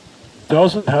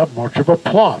doesn't have much of a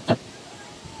plot.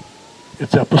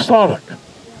 It's episodic.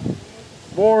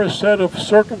 More is said of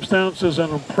circumstances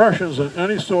and impressions than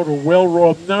any sort of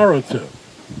well-wrought narrative.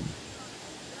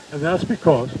 And that's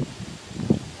because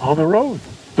On the Road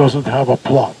doesn't have a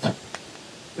plot.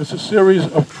 It's a series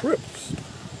of trips.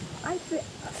 I'm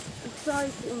sorry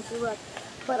to interrupt,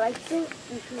 but I think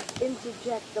you should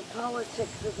interject the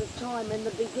politics of the time in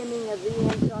the beginning of the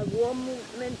anti-war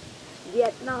movement,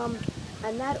 Vietnam,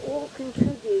 and that all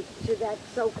contributes to that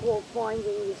so-called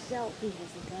finding yourself.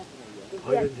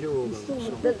 I didn't hear all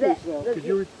that. Could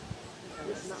you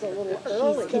This is a little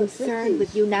early. She's concerned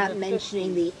with you not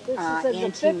mentioning the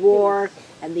anti-war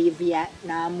and the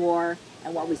Vietnam War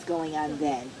and what was going on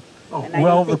then. Oh, And I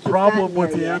well, don't the think you've problem gotten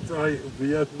with there the yet.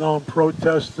 anti-Vietnam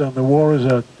protests and the war is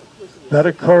that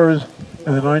occurs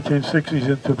in the 1960s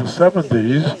into the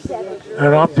 70s,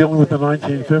 and I'm dealing with the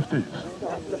 1950s.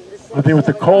 I'm dealing with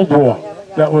the Cold War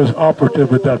that was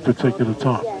operative at that particular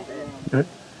time. Okay?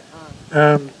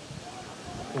 And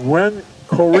when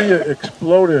Korea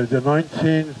exploded in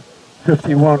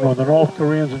 1951, when the North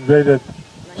Koreans invaded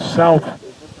South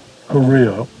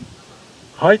Korea,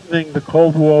 heightening the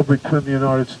Cold War between the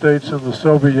United States and the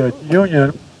Soviet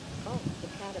Union,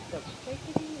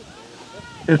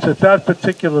 it's at that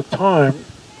particular time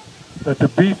that the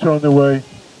beats are on the way,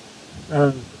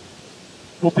 and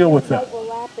we'll deal with that.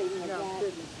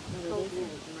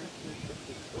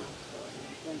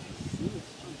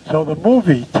 So the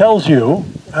movie tells you,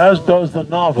 as does the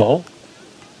novel,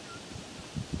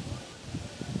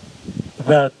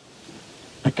 that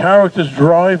the characters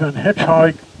drive and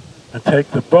hitchhike and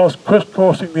take the bus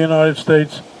crisscrossing the United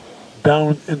States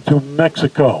down into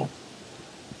Mexico.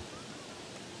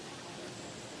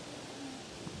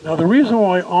 Now, the reason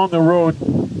why On the Road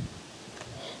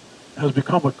has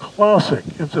become a classic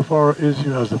insofar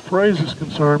as the phrase is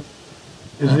concerned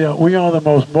is that we are the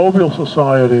most mobile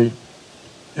society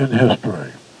in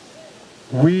history.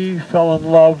 We fell in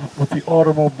love with the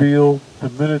automobile the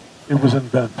minute it was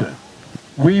invented.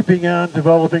 We began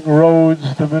developing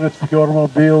roads the minute the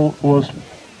automobile was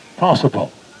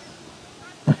possible.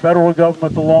 The federal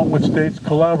government, along with states,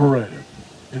 collaborated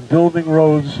in building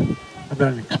roads and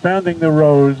then expanding the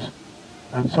roads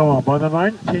and so on. By the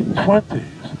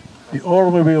 1920s, the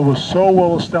automobile was so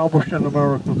well established in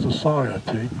American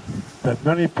society that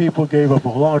many people gave up a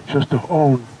lot just to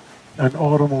own an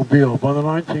automobile. By the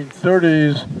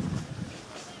 1930s,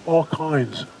 all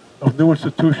kinds of new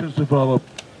institutions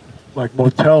developed, like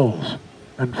motels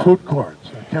and food courts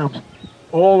and camps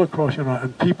all across the United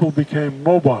States, and people became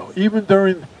mobile. Even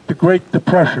during the Great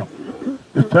Depression,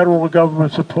 the federal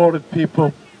government supported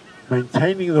people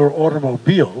maintaining their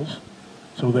automobiles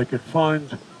so they could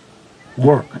find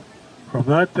work. From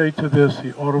that day to this,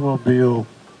 the automobile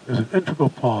is an integral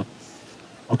part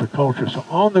of the culture. So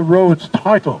On the Road's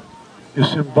title is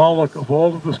symbolic of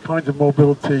all of this kind of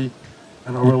mobility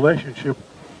and our relationship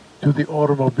to the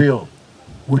automobile,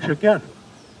 which again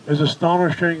is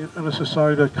astonishing in a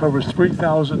society that covers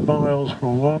 3,000 miles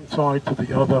from one side to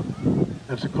the other. And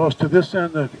it's because to this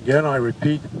end that, again, I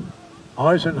repeat,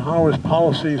 Eisenhower's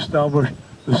policy established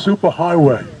the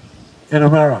superhighway in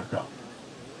America.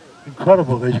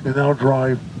 Incredible that you can now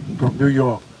drive from New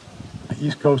York, the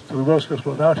East Coast to the West Coast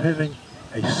without hitting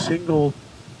a single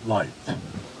light.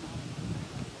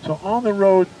 So On the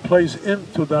Road plays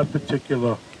into that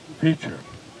particular feature.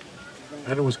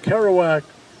 And it was Kerouac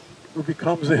who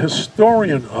becomes the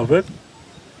historian of it,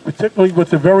 particularly with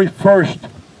the very first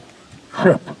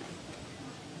trip.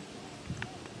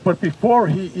 But before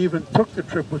he even took the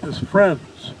trip with his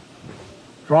friends,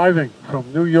 driving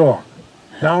from New York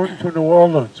down to New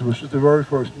Orleans, which is the very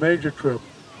first major trip,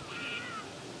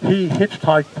 he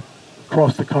hitchhiked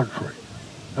across the country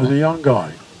as a young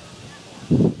guy,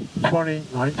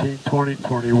 19, 20,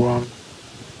 21.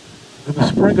 In the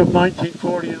spring of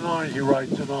 1949, he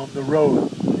writes it On the Road.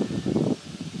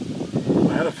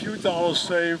 I had a few dollars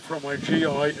saved from my GI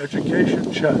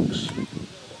education checks,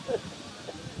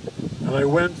 and I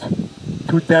went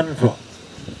to Denver,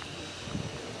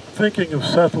 thinking of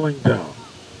settling down.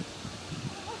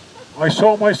 I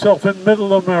saw myself in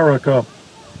Middle America.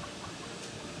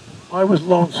 I was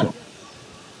lonesome.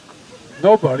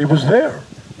 Nobody was there.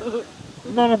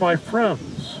 None of my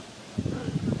friends.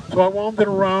 So I wandered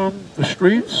around the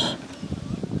streets,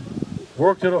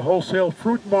 worked at a wholesale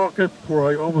fruit market where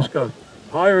I almost got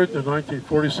hired in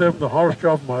 1947, the hardest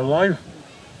job of my life.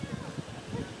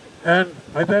 And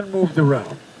I then moved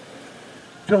around,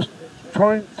 just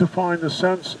trying to find a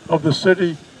sense of the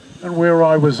city and where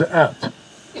I was at,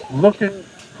 looking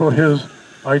for his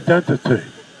identity,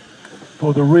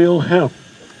 for the real him.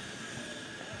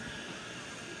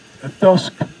 At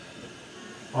dusk,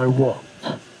 I walked.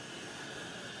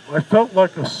 I felt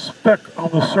like a speck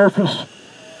on the surface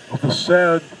of the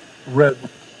sad red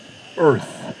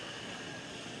earth.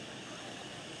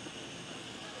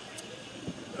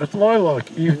 At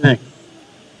lilac evening,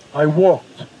 I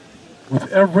walked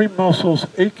with every muscles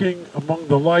aching among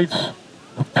the lights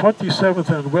of 27th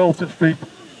and Welton Street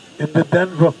in the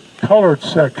Denver colored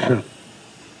section,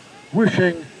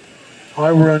 wishing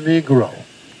I were a Negro.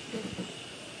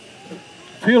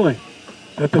 Feeling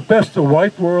that the best the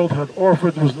white world had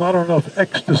offered was not enough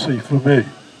ecstasy for me.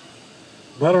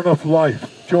 Not enough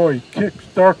life, joy, kicks,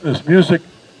 darkness, music,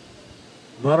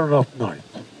 not enough night.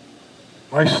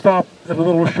 I stopped at a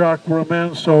little shack where a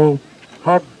man sold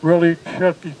hot really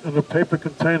turkey in a paper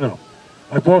container.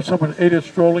 I bought some and ate it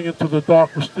strolling into the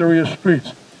dark, mysterious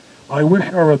streets. I wish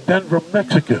I were a Denver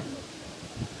Mexican,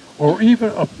 or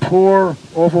even a poor,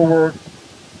 overworked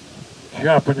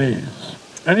Japanese.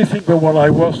 Anything but what I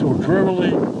was so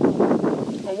drearily,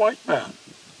 a white man.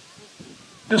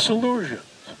 Disillusioned.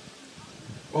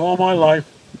 All my life,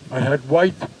 I had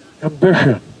white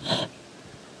ambitions.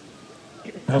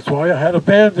 That's why I had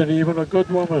abandoned even a good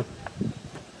woman.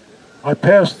 I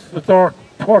passed the dark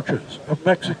porches of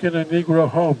Mexican and Negro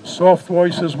homes. Soft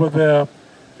voices were there,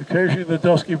 occasionally the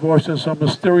dusky voice of some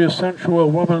mysterious sensual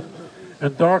woman,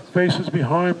 and dark faces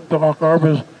behind dark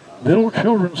arbors. Little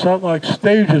children sat like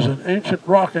stages in ancient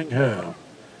rocking hair,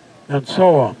 and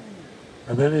so on.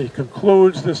 And then he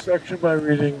concludes this section by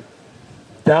reading,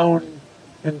 Down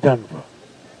in Denver.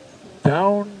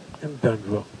 Down in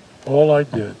Denver, all I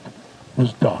did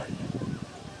was die.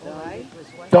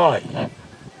 Die.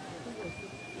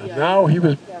 And now he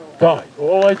was die.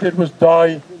 All I did was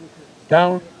die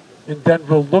down in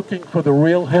Denver looking for the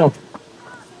real him.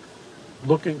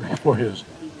 Looking for his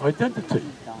identity.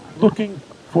 Looking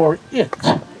for it.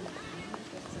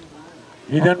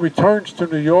 He then returns to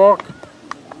New York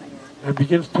and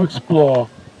begins to explore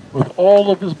with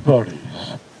all of his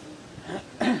buddies.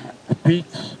 The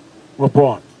Beats were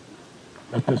born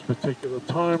at this particular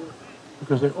time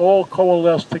because they all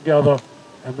coalesced together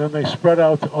and then they spread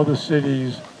out to other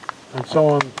cities and so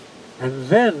on. And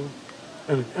then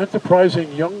an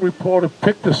enterprising young reporter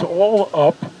picked this all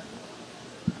up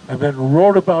and then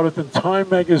wrote about it in Time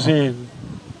magazine.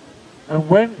 And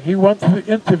when he went to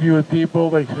interview with people,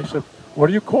 they said, what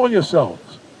do you call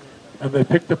yourselves? And they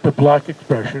picked up the black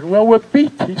expression. Well, we're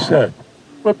beat, he said.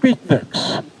 We're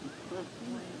beatniks.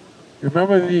 You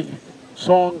remember the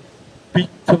song Beat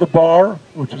to the Bar,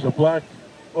 which is a black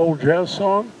old jazz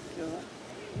song?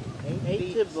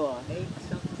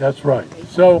 That's right.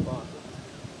 So,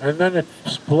 and then it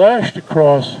splashed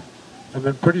across, and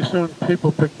then pretty soon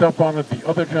people picked up on it, the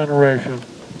other generation,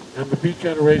 and the Beat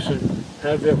generation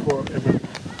had therefore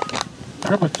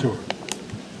imprimatur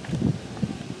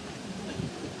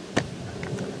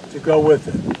to go with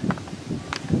it.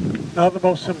 Now the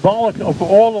most symbolic of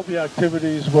all of the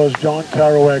activities was John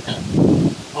Kerouac's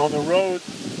On the Road,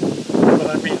 But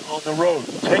I mean on the road,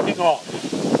 taking off,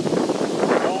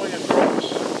 going across,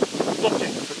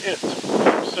 looking for it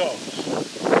themselves.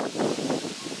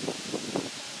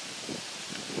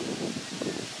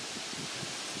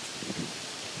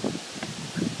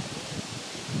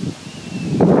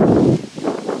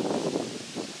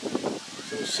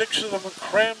 So 6 of them were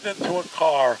crammed into a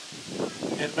car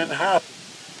in Manhattan.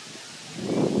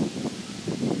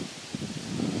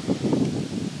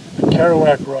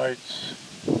 Kerouac writes,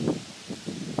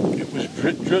 "It was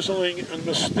drizzling and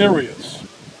mysterious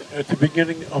at the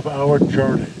beginning of our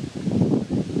journey."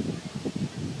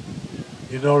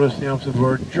 You notice the emphasis of the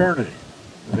word journey.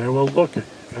 They were looking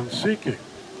and seeking.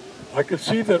 I could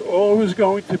see that all was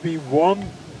going to be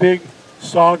one big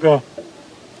saga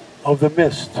of the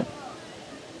mist.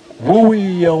 "Woo-wee,"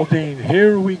 yelled Dean,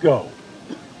 "here we go."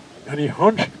 And he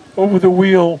hunched over the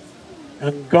wheel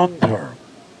and gunned her.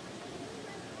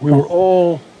 We were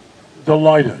all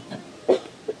delighted.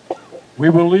 We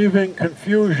were leaving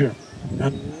confusion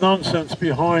and nonsense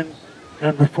behind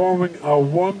and performing our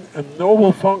one and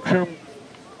noble function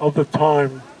of the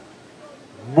time,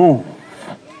 move.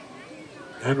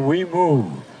 And we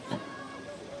moved.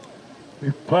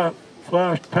 We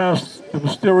flashed past the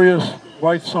mysterious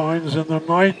white signs in the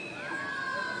night.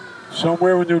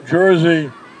 Somewhere in New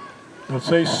Jersey, let's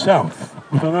say south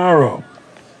with an arrow,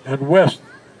 and west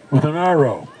with an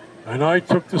arrow. And I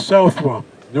took the south one,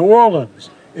 New Orleans.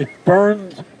 It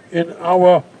burned in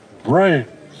our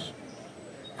brains.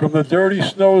 From the dirty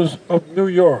snows of New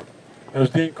York,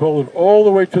 as Dean called it, all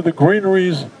the way to the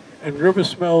greeneries and river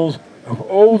smells of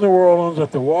old New Orleans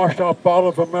at the washed out bottom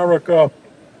of America,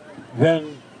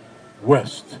 then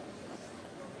west.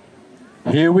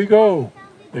 "Here we go,"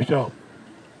 they shout.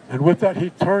 And with that,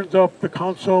 he turned up the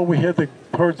console. We heard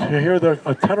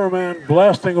a tenor man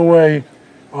blasting away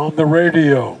on the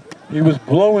radio. He was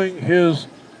blowing his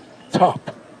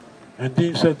top. And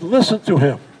Dean said, "Listen to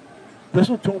him.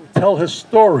 Listen to him tell his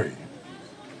story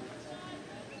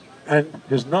and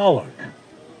his knowledge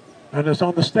and his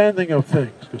understanding of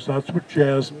things," because that's what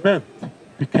jazz meant.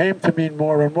 Became to mean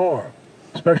more and more,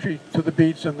 especially to the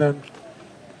beats and then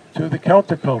to the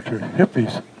counterculture,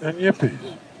 hippies and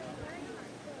yippies.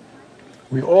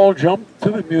 We all jumped to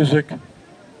the music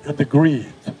and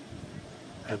agreed.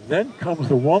 And then comes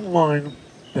the one line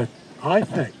that I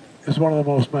think is one of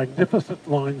the most magnificent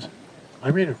lines,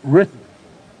 written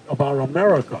about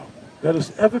America that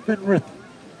has ever been written.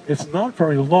 It's not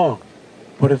very long,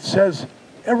 but it says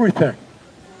everything.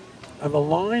 And the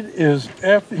line is,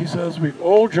 after he says we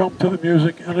all jumped to the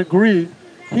music and agreed,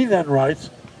 he then writes,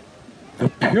 "The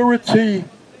purity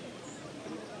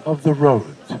of the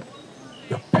road."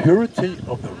 The purity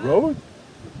of the road?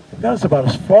 That's about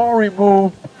as far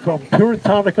removed from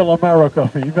puritanical America,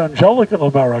 from evangelical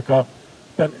America,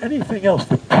 than anything else.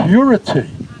 The purity.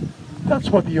 That's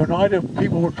what the United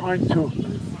people were trying to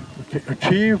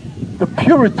achieve, the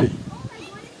purity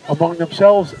among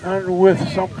themselves and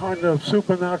with some kind of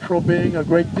supernatural being, a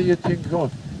great deity.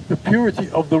 The purity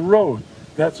of the road.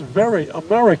 That's very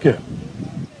American.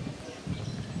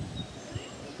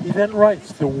 He then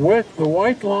writes, the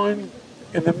white line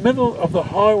in the middle of the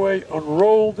highway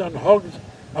unrolled and hugged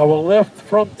our left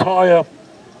front tire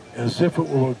as if it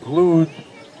were glued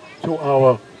to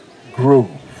our groove.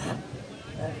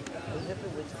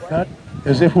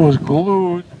 As if it was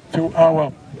glued to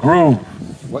our groove.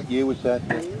 What year was that?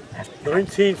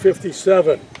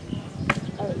 1957.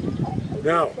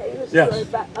 Now, yes.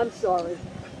 I'm sorry.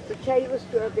 To tell you a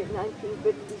story about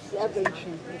 1957,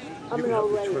 I'm an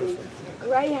old lady.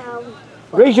 Greyhound.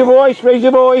 Raise your voice, raise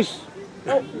your voice.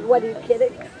 Oh, what, are you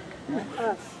kidding?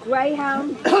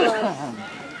 Greyhound bus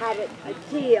had a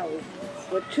deal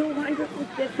for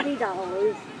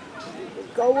 $250. You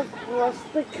could go across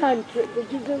the country.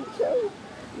 Did you do too?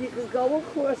 You could go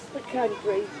across the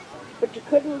country, but you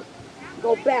couldn't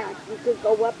go back. You could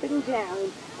go up and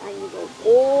down, and you go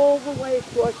all the way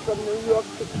across from New York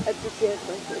to San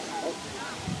Francisco.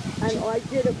 And I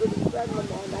did it with a friend of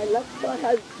mine. I left my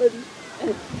husband.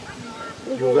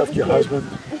 You left your husband?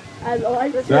 And I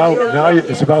now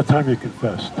it's about time you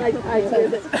confessed. I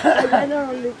did it. I went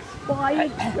on an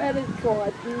expired credit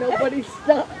card. Nobody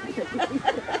stopped me.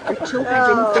 For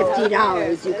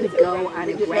 $250, you could go on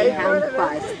a Greyhound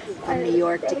bus from New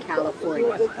York to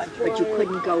California, but you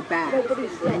couldn't go back.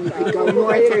 And you could go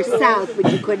north or south,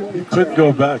 but you couldn't return. You couldn't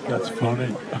go back, that's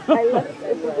funny.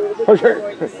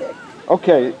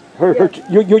 Okay,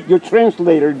 your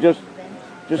translator just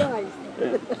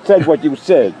said what you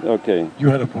said. Okay. You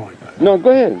had a point. No,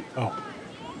 go ahead. Oh.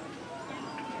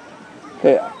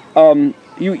 Okay.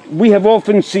 We have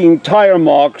often seen tire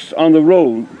marks on the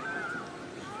road.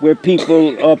 where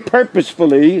people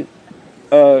purposefully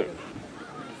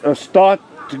start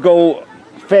to go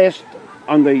fast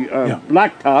on the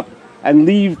blacktop and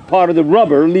leave part of the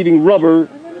rubber, leaving rubber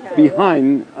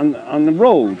behind on the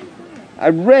road. I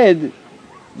read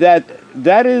that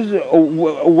that is a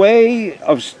way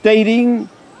of stating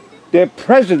their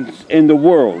presence in the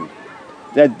world,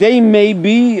 that they may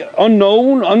be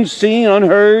unknown, unseen,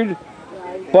 unheard,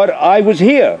 but I was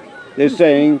here. They're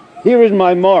saying, here is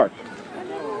my mark.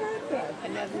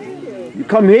 You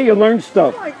come here, you learn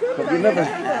stuff. But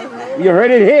you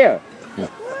heard it here.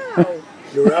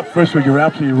 First of all, you're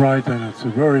absolutely right, and it's a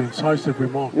very incisive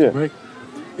remark to make.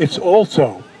 It's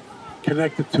also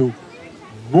connected to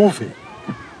moving.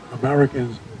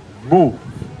 Americans move.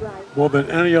 More than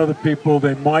any other people,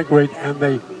 they migrate and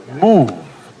they move.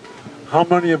 How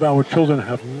many of our children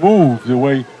have moved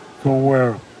away from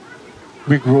where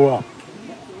we grew up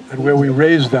and where we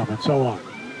raised them and so on?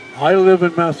 I live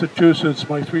in Massachusetts.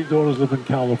 My 3 daughters live in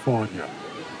California.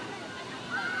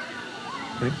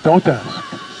 Don't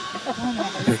ask.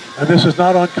 And this is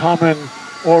not uncommon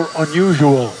or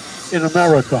unusual in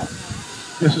America.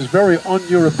 This is very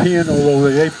un-European, although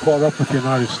they've caught up with the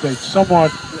United States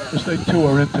somewhat, because they too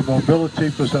are into mobility,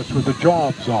 because that's where the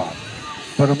jobs are.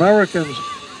 But Americans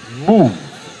move.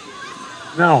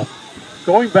 Now,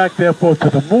 going back therefore to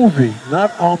the movie,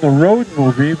 not on the road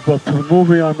movie, but to the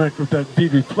movie I mentioned that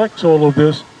indeed reflects all of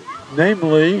this,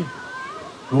 namely,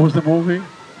 what was the movie?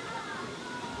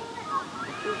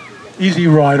 Easy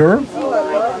Rider.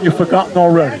 You've forgotten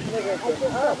already.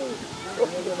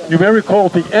 You may recall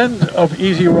at the end of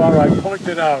Easy Rider, I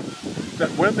pointed out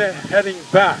that when they're heading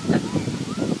back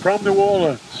from New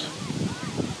Orleans,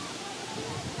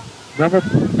 remember,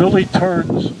 Billy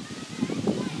turns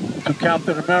to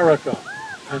Captain America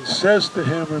and says to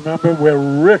him, remember,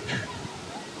 we're rich.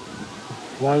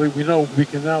 While we know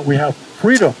we have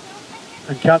freedom.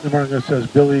 And Captain America says,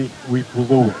 Billy, we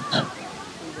blew it.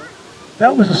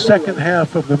 That was the second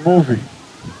half of the movie.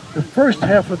 The first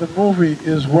half of the movie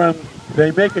is when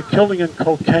they make a killing in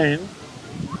cocaine,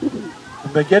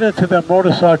 and they get into their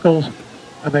motorcycles,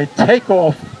 and they take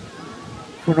off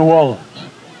for New Orleans.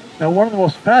 Now, one of the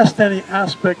most fascinating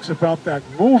aspects about that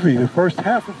movie, the first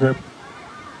half of it,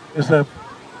 is that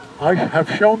I have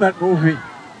shown that movie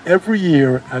every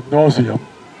year ad nauseum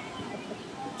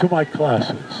to my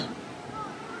classes.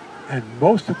 And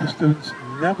most of the students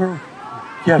never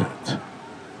get it.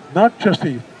 Not just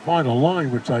the final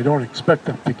line, which I don't expect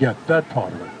them to get, that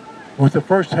part of it. It was the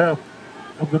first half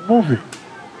of the movie.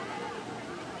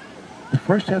 The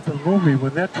first half of the movie,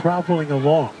 when they're traveling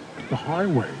along the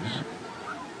highways,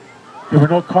 there were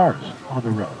no cars on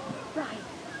the road.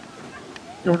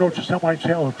 There were no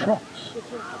semi-trailer trucks.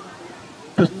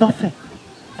 There's nothing.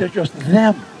 They're just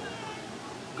them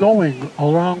going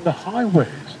along the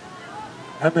highways.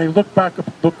 And they look upon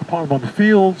them on the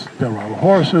fields. There are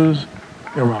horses.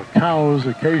 There are cows.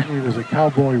 Occasionally there's a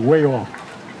cowboy way off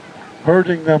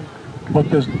herding them. But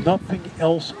there's nothing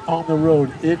else on the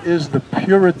road. It is the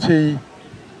purity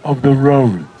of the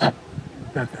road.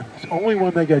 It's only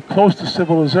when they get close to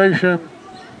civilization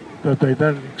that they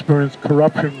then experience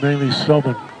corruption, mainly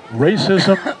Southern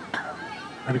racism.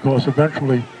 And of course,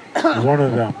 eventually, one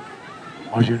of them,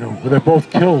 as you know, they're both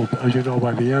killed, as you know,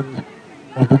 by the end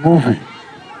of the movie.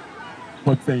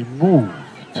 But they moved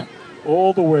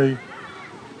all the way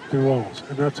to New Orleans.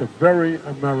 And that's a very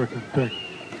American thing.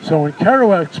 So when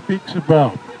Kerouac speaks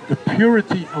about the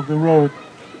purity of the road,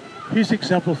 he's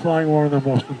exemplifying one of the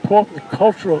most important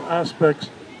cultural aspects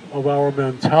of our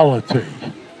mentality.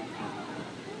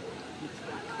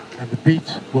 And the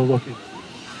Beats were looking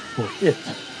for it.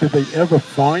 Did they ever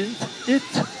find it?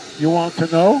 You want to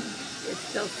know? It's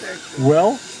still searching.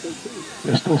 Well,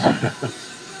 they're still searching.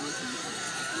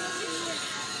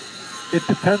 It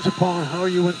depends upon how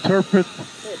you interpret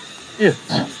it.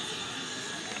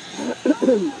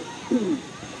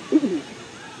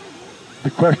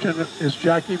 The question is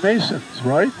Jackie Mason's,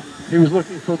 right? He was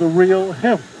looking for the real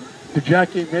him. Did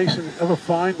Jackie Mason ever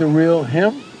find the real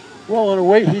him? Well, in a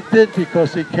way he did,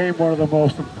 because he became one of the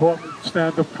most important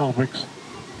stand-up comics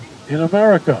in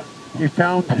America. He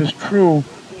found his true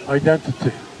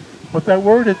identity. But that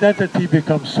word identity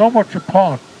becomes so much a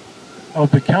part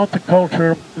of the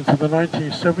counterculture into the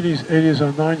 1970s, 80s,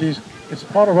 and 90s. It's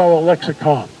part of our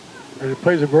lexicon. And it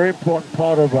plays a very important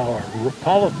part of our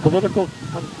political,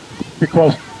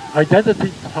 because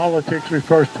identity politics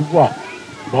refers to what?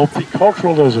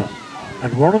 Multiculturalism.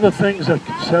 And one of the things that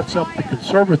sets up the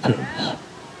conservatives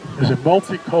is a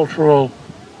multicultural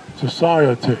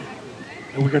society.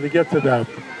 And we're going to get to that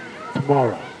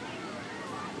tomorrow.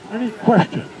 Any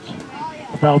questions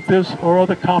about this or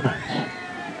other comments?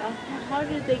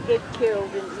 did they get killed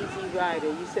in Easy Rider?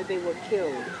 You said they were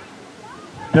killed.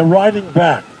 They're riding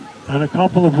back, and a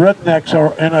couple of rednecks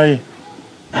are in a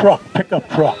truck, pickup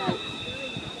truck.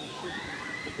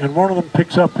 And one of them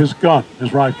picks up his gun,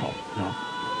 his rifle, you know,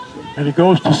 and he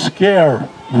goes to scare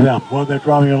them while they're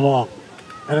driving along.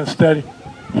 And instead,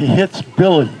 he hits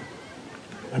Billy,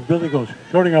 and Billy goes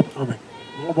shooting up on the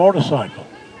motorcycle,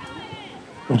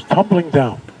 goes tumbling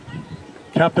down.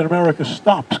 Captain America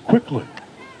stops quickly,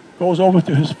 goes over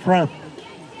to his friend,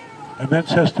 and then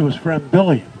says to his friend,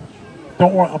 Billy,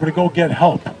 don't worry, I'm going to go get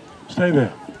help. Stay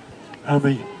there.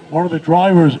 And one of the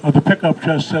drivers of the pickup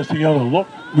truck says to the other, look,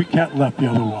 we can't let the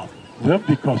other one live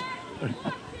because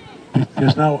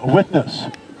there's now a witness.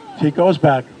 So he goes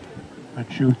back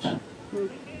and shoots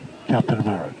Captain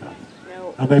America.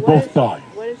 Now, and they both die.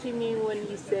 What does he mean when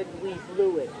he said we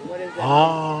blew it? What does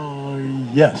that mean?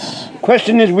 Yes.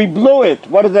 Question is, we blew it.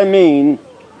 What does that mean?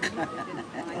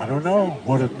 I don't know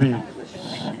what it means.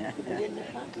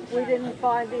 We didn't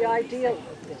find the ideal.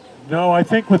 No, I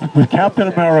think with Captain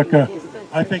America,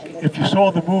 I think if you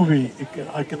saw the movie,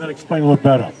 I can then explain a little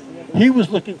better. He was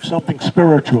looking for something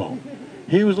spiritual.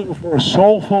 He was looking for a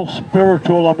soulful,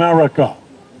 spiritual America.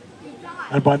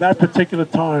 And by that particular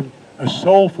time, a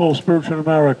soulful, spiritual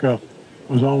America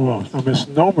was almost a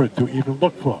misnomer to even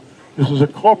look for. This is a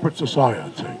corporate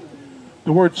society.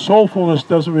 The word soulfulness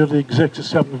doesn't really exist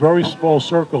except in very small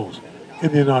circles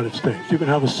in the United States. You can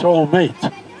have a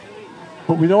soulmate,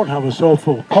 but we don't have a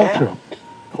soulful culture.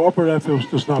 Corporate ethics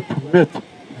does not permit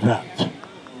that.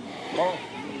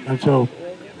 And so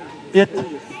it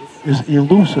is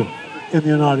elusive in the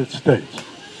United States.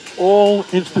 All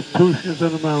institutions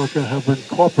in America have been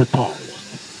corporatized.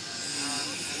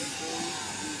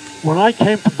 When I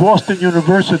came to Boston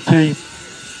University,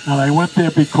 and I went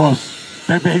there because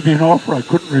they made me an offer I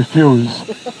couldn't refuse.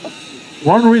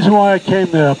 One reason why I came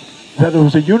there, that it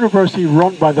was a university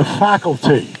run by the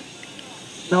faculty.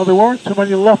 Now, there weren't too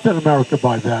many left in America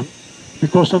by then,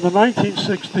 because in the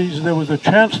 1960s, there was a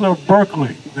chancellor of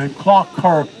Berkeley named Clark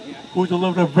Kerr, who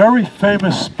delivered a very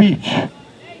famous speech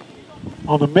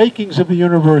on the makings of the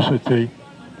university.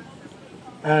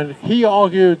 And he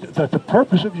argued that the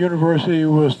purpose of the university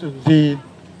was to indeed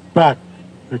back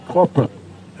the corporate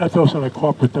ethos in a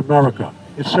corporate America.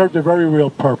 It served a very real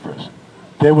purpose.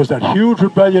 There was that huge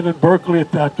rebellion in Berkeley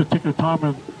at that particular time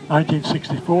in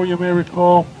 1964, you may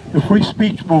recall, the free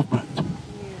speech movement.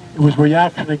 It was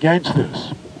reaction against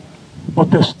this.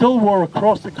 But there still were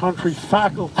across the country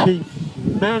faculty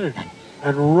managed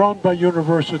and run by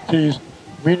universities,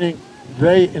 meaning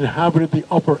they inhabited the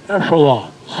upper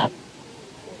echelons.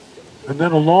 And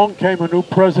then along came a new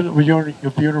president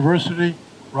of the university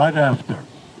right after.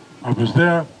 I was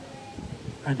there,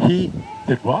 and he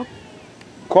did what?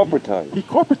 Corporatized. He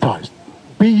corporatized.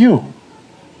 BU.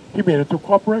 He made it to a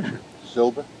corporation.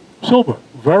 Silver? Silver.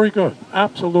 Very good.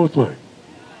 Absolutely.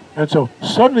 And so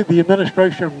suddenly the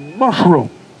administration mushroomed.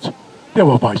 There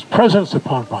were vice presidents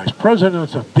upon vice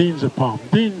presidents and deans upon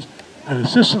deans and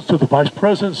assistants to the vice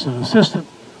presidents and assistants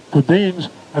to deans,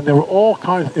 and there were all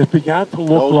kinds. It began to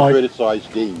look like criticize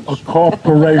deans. A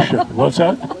corporation. What's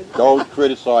that? Don't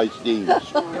criticize deans.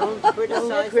 Don't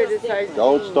criticize.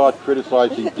 Don't start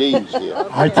criticizing deans here.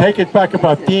 I take it back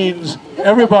about deans,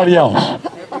 everybody else.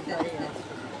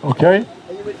 Okay?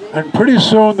 And pretty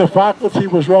soon the faculty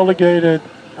was relegated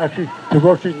actually to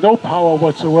virtually no power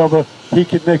whatsoever. He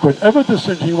could make whatever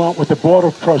decision he wanted with the Board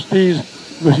of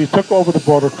Trustees because he took over the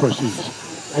Board of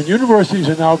Trustees. And universities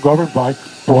are now governed by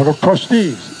Board of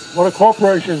Trustees. What are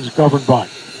corporations governed by?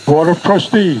 Board of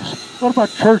Trustees. What about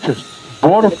churches?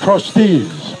 Board of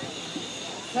Trustees.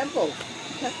 Temples.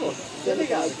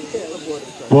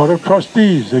 Board of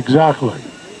Trustees, exactly.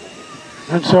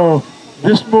 And so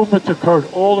this movement occurred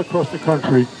all across the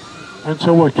country. And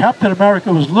so what Captain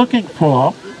America was looking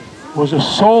for was a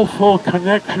soulful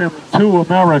connection to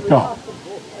America.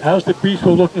 As the Beats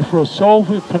were looking for a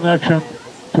soulful connection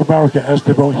to America, as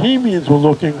the Bohemians were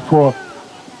looking for,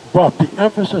 but the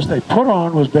emphasis they put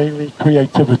on was mainly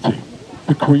creativity.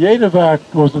 The creative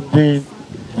act was indeed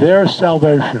their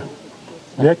salvation,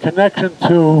 their connection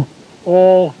to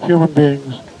all human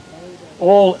beings,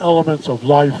 all elements of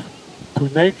life, to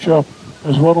nature,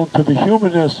 as well as to the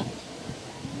humanness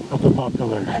of the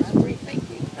population.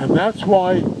 And that's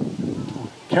why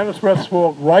Kenneth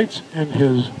Rethswald writes in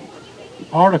his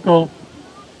article,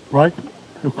 right,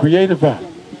 The Creative Act.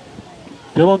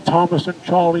 Dylan Thomas and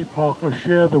Charlie Parker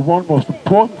share the one most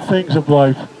important things of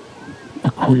life, the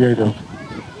creative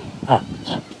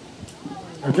act.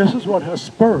 And this is what has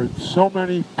spurred so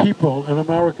many people in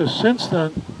America since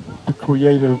then, the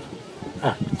creative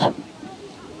act.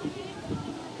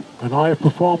 And I have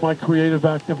performed my creative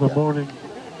act of the morning.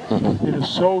 It is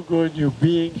so good you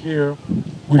being here.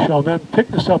 We shall then pick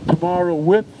this up tomorrow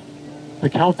with the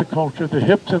counterculture, the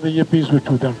hips and the yippies, which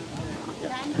will then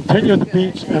continue the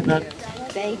beats, and then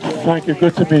Thank you. thank you.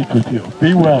 Good to meet with you.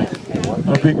 Be well.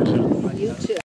 Be good.